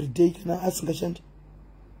mapizza every day kana asingashandi?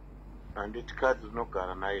 Handiti kadzi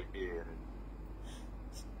unogara naye here.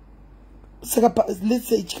 Saka let's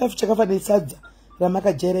say chikafu chakafanira sadza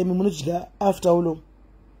ramakajaira imi munodya after how long?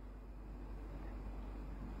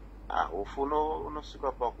 Ufuno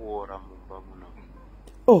unosvika pakuora mumba muno.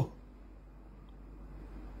 Oh.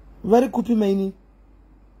 Vari kupi maini?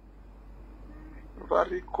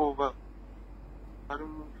 Variko vari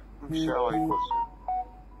mushawa ikoso.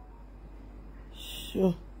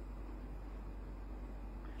 Sure.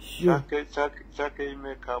 Chake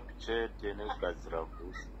makeup chete nekugadzira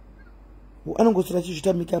bhusi. Anongosira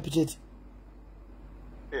chizvita makeup chete?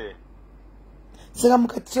 Saka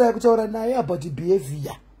mukatira kutaura naye about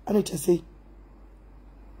behavior anoita sei?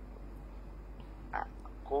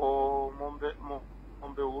 Ko mombe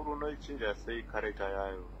huru unoichinja sei character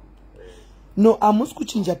yayo? No, hamusi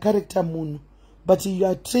kuchinja character munhu, but you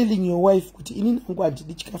are trailing your wife kuti inini hangu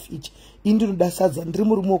handidi chikafu ichi, ini ndinoda sadza, ndiri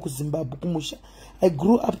murume wokuZimbabwe kumusha. I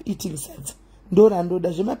grew up eating sadza. Ndora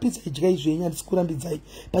ndoda zvemapizza idya izvenyu handisi kurambidzai,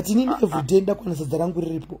 but inini everyday ndakwana sadza rangu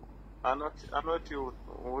riripo. Anoti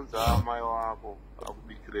udza amai wako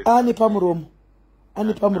akubikire. Ane pamuromo.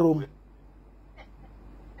 Ane pamuromo.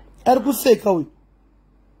 Ari kuseka uyu.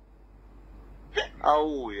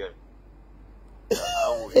 Auya.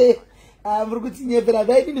 muri kutinyepera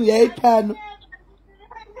vaidini uyai pano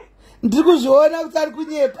ndiri kuzviona kuti ari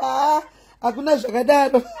kunyepa hakuna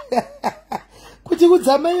zvakadaro kuti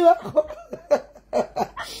kudzamai vako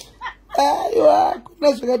aiwa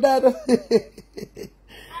hakuna zvakadaro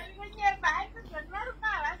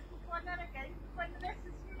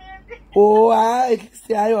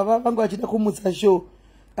aiwa vanga vachida kumutsa show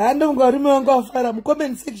handonga varume vanga vafara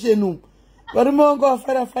mucomment section umu varume vanga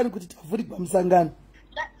vafara fani kuti tavhurigwa musangano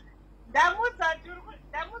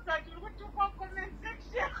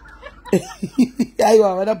aiwa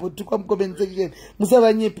havana botukwa mucomment section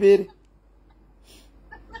musavanyepere.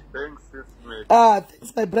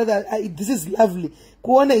 Thanks my brother. This is lovely.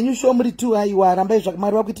 Kuona inyu show muri tu aiwa rambai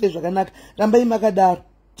zvakamari vakuitire zvakanaka rambai makadaro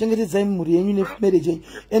chengetedzai mhuri yenyu nemarriage yenyu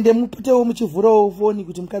ende mupotewo muchivhurawo foni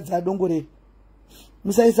kuti mukadzi adongorere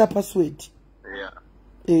musaisa password.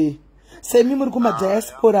 Semi muri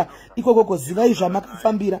kumadiaspora ikokoko zivai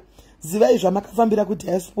zvamakafambira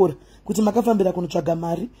kudiaspora kuti makafambira kunotsvaga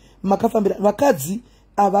mari makafambira vakadzi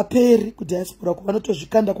avaperi kudiaspora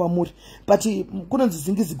kuvanotozvikanda kwamuri but kunonzi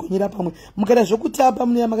zingizigonyera pamwe mukaita zvokutapa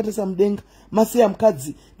munoya makatasa mudenga masiya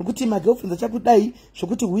mukadzi nekuti magirlfriends achakudai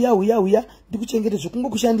zvokuti huya ndikuchengete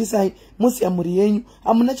zvokungokushandisai mosiya mhuri yenyu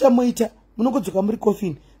hamuna chamoita munongodzoka muri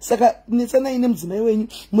coffin. Saka netsanai nemudzimai wenyu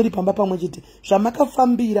muri pamba pamwe chete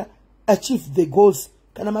zvamakafambira achieve the goals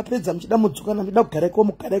kana mapedza muchida mudzokana muchida kugareko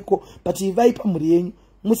mugareko but ivai pamhuri yenyu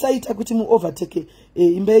musaita kuti muovertake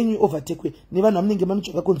imba yenyu overtakwe nevanhu vamunenge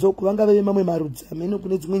manotsvaka kunze kuvanga veve mamwe marudzi amene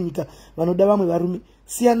kune dzimwe nyika vanoda vamwe varume.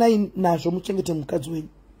 Siyanai nazvo muchengete mukadzi wenyu.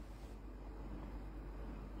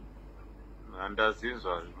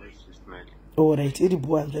 Ndazizwa alright iri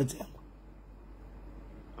bhuwa hanzvadzi yangu.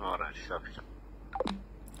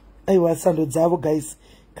 Aiwa sando dzavo guys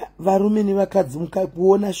varume nevakadzi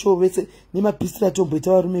mukakuona show vese nemapisira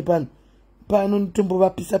atomboita varume pano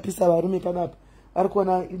nitombovapisa varume panapa ari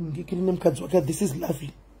kuona ngikiri nemukadzi wake. This is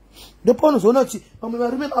lovely. Ndopaunozoona kuti vamwe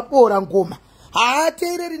varume maboora ngoma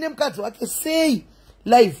haateereri nemukadzi wake sei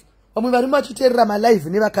live. Vamwe varume vachiteerera malive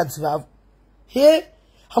nevakadzi vavo. He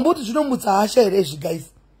hamboti zvinomutsa hasha here izvi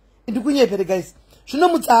guys. Ndikunyepere guys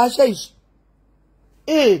zvinomutsa hasha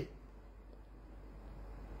izvi.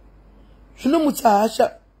 Zvinomutsa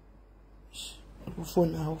hasha.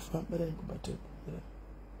 Phone haufa bara ngubate.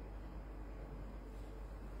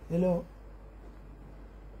 Hello.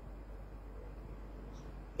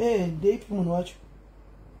 Ndeipi munhu wacho?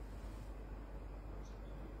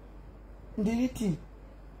 Ndiriti.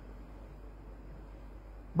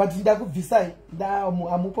 But ndakubvisai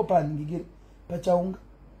amupo paningigiri pachaunga.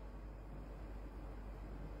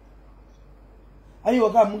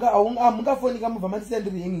 Aiwa hamungafoni kamubva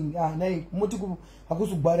matisendiri hanging nai muti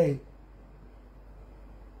hakusugwara here.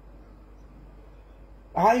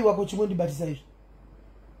 Aiwa kochimondibatisa izvi.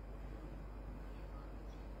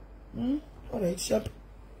 Alright sharp.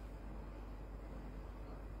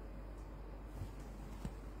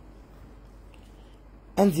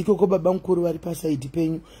 Anziko ko baba mukuru vari pasaidi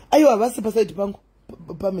penyu. Aiwa havasi pasaidi pangu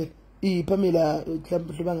Pamela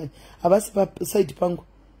Hlobangani havasi pasaidi pangu.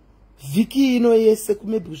 Viki ino yese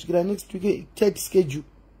maybe kusvikira next week tight schedule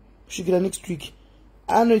kusvikira next week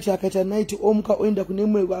anoita akaita night omuka oenda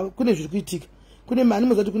kune zviri kuitika kune mani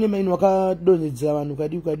muzati kune maini wakadonhedza vanhu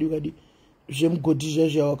kadi zvemugodhi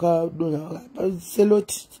zvezve wakadonha a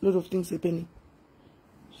lot of things happening.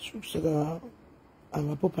 Saka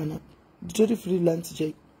avapo panapa nditori freelance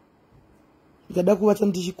chaiko ndikada kuvata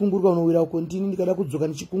ndichikunguruka kunowira uko ndini ndikada kudzoka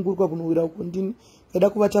ndichikunguruka kunowira uko ndini ndikada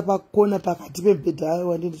kuvata pakona pakati pemubhedha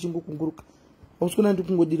wandi ndichingokunguruka hausikona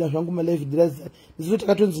ndikungodira zvangu malive drives ndizvo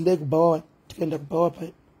takatonzi ndai kubhawa tikaenda kubhawa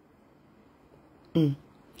paya.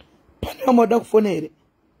 Pane vamwe vada kufona here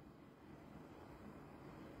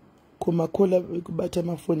komakola vekubata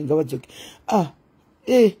mafoni ngavadzoke.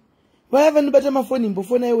 Vaya vanobata mafoni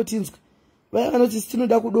mbofonaiwo tinzwe. Vaya vanoti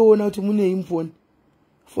tinoda kudoona kuti munei mufoni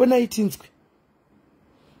fonai tinzwe.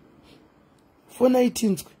 Fonai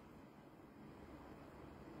tinzwe.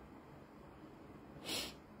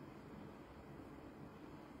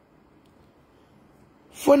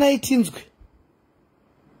 Fonai tinzwe.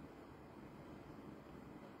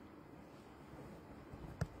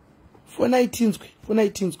 Fonai tinzwe. Fonai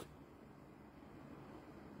tinzwe.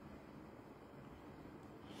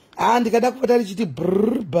 Ndikada kupata richiti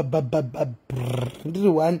ndiri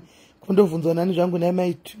 1 kundobvunzwa nani zvangu nai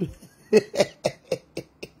maitu.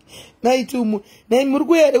 Maitu nai muri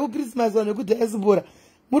kuya here kuChristmas vanhu vekudiaspora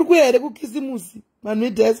muri kuya here kukisimusi vanhu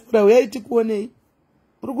vediaspora uyai tikuonei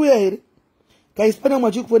muri kuya here guys. Pana mumwe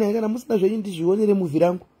achikufona here kana musina zvenyu ndizvionere muvhi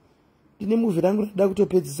rangu. Ndine muvhi rangu rinoda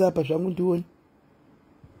kutopedzisa apa zvangu ndione.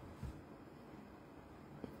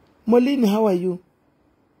 Molini, how are you?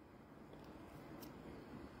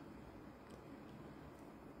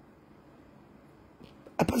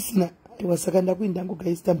 Apasina wasakanda kuindango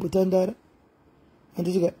guys tambotandara.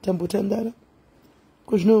 Andika tambotandara.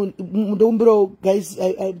 Because no Mudombro guys,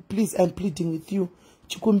 I please, I'm pleading with you.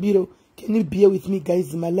 Chikumbiro, can you bear with me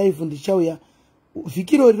guys? My life on the show ya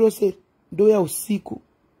Vikiro Rose do ya usiku.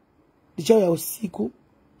 The show ya usiku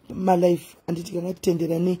my life and it can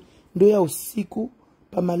tenderani do ya usiku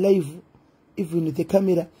pa my life even with the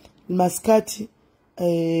camera maskati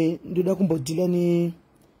ndoda kumbodila ni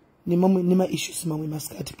ma issues mamwe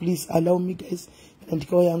maskati. Please allow me guys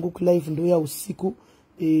andikawa yangu ku live ndo ya usiku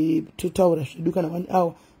 2 hours shiduka na 1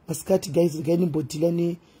 hour maskati guys ngani mbodila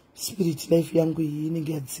ni spirit life yangu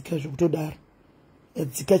inenge yadzika zvokutodaro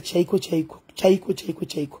yadzika chaiko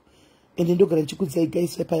ende ndogara nchikudzai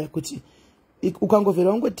guys paya kuti ukangovera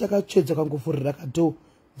wangoti takachedza kangovhurira kadho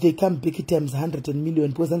they come back times 100 million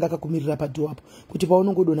because anga akakumirira padho apo kuti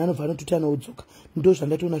paunongodona anobva anotutana udzoka ndo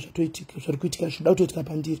zvandatoona zvatoitika zviri kuitika zvoda kutoitika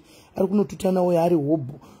pandiri ari kunotutana oya ari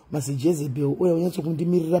hobo masejezebel oya unyatso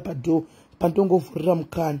kundimirira padho pandongovhurira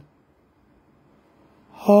mukana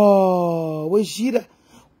wezhira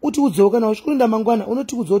uti udzoka nawo chikurinda mangwana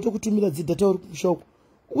unoti udzoka tokutumira dzidata uri kushoko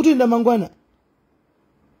ukutoenda mangwana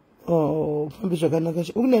fambe zvakanaka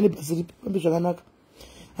ukunani basi ripi fambe zvakanaka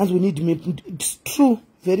and we need me. It's true,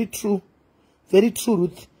 very true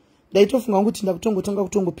Ruth. Ndaitofunga kuti ndakutongotanga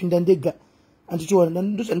kutongopinda ndega andichiwana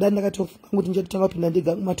ndakatofunga kuti ndichatanga kupinda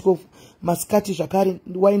ndega matikofu maskati zvakare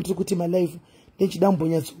why ndiri kuti my life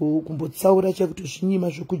ndechidambonyatso kumbotsaura chakuti zvinyima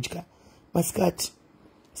zvokudya maskati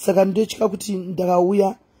saka ndochika kuti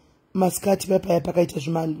ndakauya maskati paya pakaita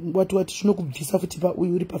wati zvinokubvisa futi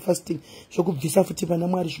uyu uri pafasting zvokubvisa futi pana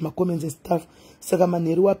Mwari zvimacomments and stuff saka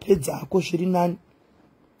manheru wapedza ako zviri nani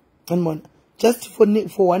and just for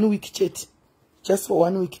 1 week chat just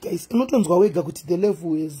for 1 week guys unotonzwa wega kuti the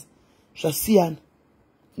level is zvasiyana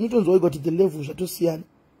unotonzwa wega kuti the level zvatosiyana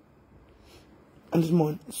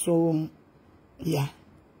and so yeah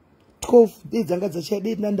 12 days dzanga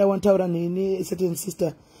dzachade ndandawantaura nene certain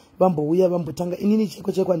sister vambouya vambotanga inini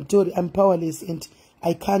cheko nditori I'm powerless and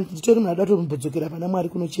I can't nditori munhu adatu kumbodzokera pana Mwari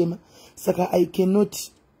kunochema saka I cannot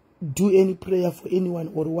do any prayer for anyone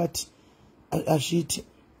or what ashiti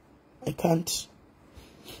I can't.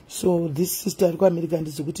 So this sister alikuwa America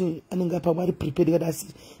ndizo kuti anenge apa Mwari prepared kadasi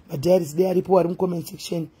my diaries there aripo ari mu comment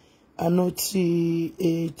section anoti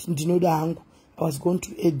ndinoda hangu I was going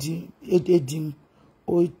to add him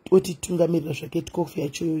oti tungamirira zvake tikofu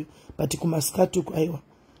yacho yoyo but kumaskatu kwaiwa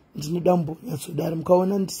ndinoda mbonyatsodaro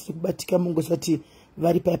mukaona ndisiri kubatika mungosati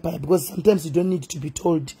vari paya because sometimes you don't need to be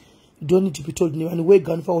told nevanhu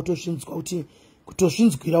wega unofanira kutozvinzwa kuti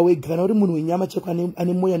kutozvinzwira wega kana uri munhu wenyama cheko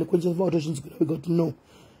ane moyo nekonje unofanira kutozvinzwira wega kuti no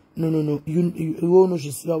iwe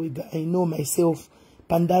unozviziva wega I know myself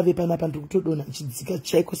pandave panapa ndiri kutodonha ndichidzika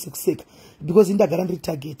chaiko sekuseka because indagara ndiri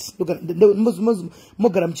target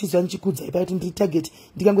mogara muchiziva ndichikudza ipa kuti ndiri target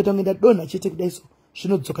ndikangoita kunge ndadonha chete kudai so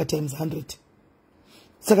zvinodzoka times 100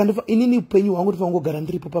 saka inini upenyu hwangu ndinofanira kugara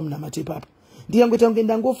ndiripo pamunamato ipapo ndikangoita kunge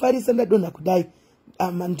ndangofarisa ndadonha kudai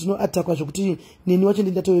ndinoatakwa zvokuti neni wacho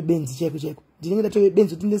ndatove benzi chaiko ndinenge ndatove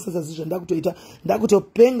benzi kuti ndisasazi zvandakutoita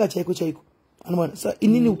ndakutopenga chaiko anoona sa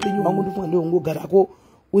inini upenyu hwangu ndinofanira ndongogarako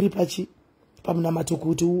uri pamunamato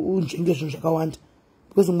kuti unzvenge zvinhu zvakawanda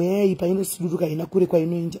because mweya yaipa inosiduruka ina kure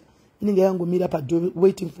kwainoenda inenge yangomira padoo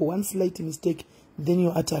waiting for one slight mistake then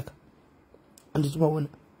you attack anditimaona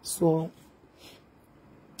so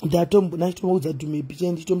ndachitomaudza Dhumepi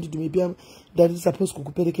chandichitomti Dhumepi ndari supposed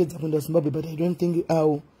kukuperekedza kuenda Zimbabwe but I don't think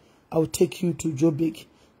I'll take you to Joburg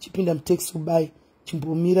chipinda mutaxi kubai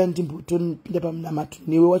chimbomira ndimbotopinda pamunamato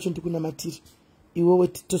newe wacho ndikunamatiri iwewe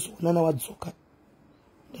tozoonana wadzoka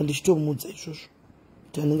ndandichitomudza izvozvo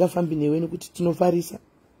kuti handingafambi newe nekuti tinofarisa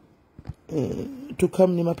to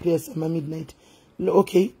come nemaprayers ama-midnight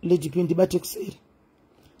okay Lady P ndibate kuseri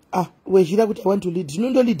wezhira kuti I want to lead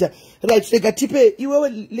ndinondolidha right rega tipe iwewe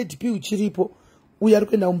Lady P uchiripo uya ari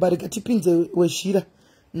kuenda umbari katipinze wezhira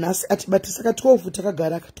nhasi ati bati saka 12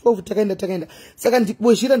 takagaraka 12 takaenda saka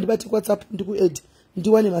wezhira ndibate WhatsApp ndikued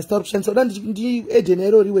ndiwane master kushandisa oda ndiede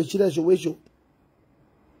nero riwezhira zvowezho.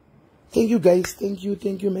 Thank you guys, thank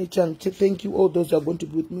you my channel, thank you all those who are going to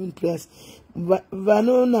be with me in prayers.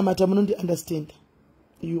 Vanonamata munondi understand.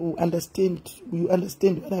 You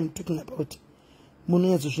understand what I'm talking about.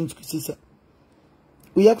 Munonyadzozvinzwisisa.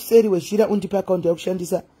 Uya kuseri wezhira undipe account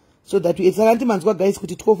yakushandisa so that saka ndimanzwa guys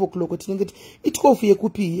kuti 12 o'clock tinenge ti 12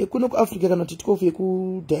 yekupi yekuno kuAfrica kana kuti 12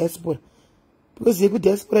 yeku diaspora. Because yeku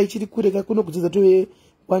diaspora ichiri kure kakuno kudzidza to 1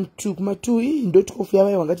 2 kuma 2 ndo 12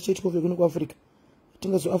 yava wangati che 12 yekuno kuAfrica.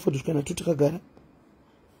 Tingazo afford kana tutakagara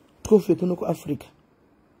 12 yekuno kuAfrica.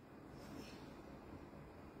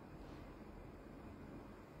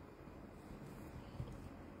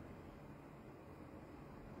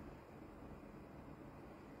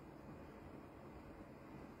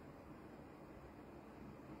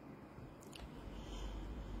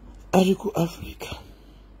 Ari kuAfrica.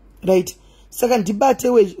 Right. Saka ndibate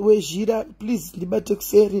wezhira, please ndibate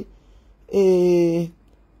kuseri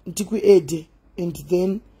ndikuede and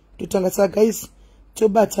then totanga. Saka guys,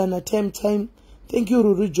 tobatana time. Thank you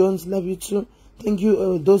Ruru Jones, love you too. Thank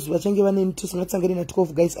you those vachange vane tosangatsangana na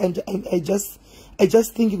 12 guys. And I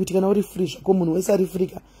just think kuti kana uri free zvako munhu wese ari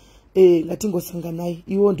free ngatingosanganai.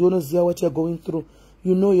 Iwo ndionoziva what you are going through.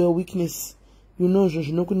 You know your weakness. You know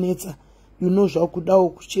zvinokunetsa. You know zvakudawo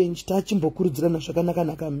kuchange. Tachimbokurudzirana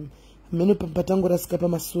zvakanaka mene patangorasika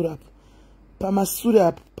pamasure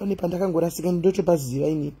apo pane pandakangorasika ndochopaziva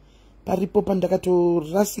ini paripo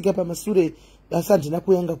pandakatorasika pamasure asi handina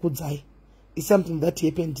kuyanga kudzai. It's something that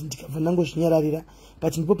happened ndikabva ndangozvinyararira,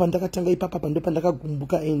 but ndipo pandakatanga ipapa pando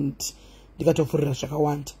pandakagumbuka and ndikatofurira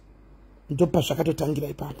zvakawanda, ndopa zvakatotangira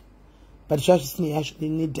ipapo, but zvazvisine yazvo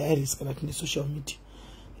nediaries kana kuti social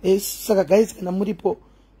media. Saka guys, kana muripo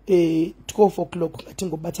 12 o'clock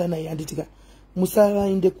ngatingobatana yanditika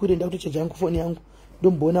musaende kure ndakutochaja yangu phone yangu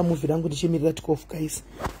ndomboona movie rangu ndichimirira 12 guys.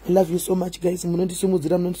 I love you so much guys.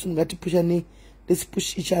 Munondisimudzira, munondisungatipushane. Let's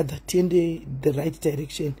push each other tiende the right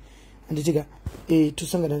direction. Anditika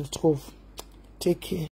tosangana na 12. Take care.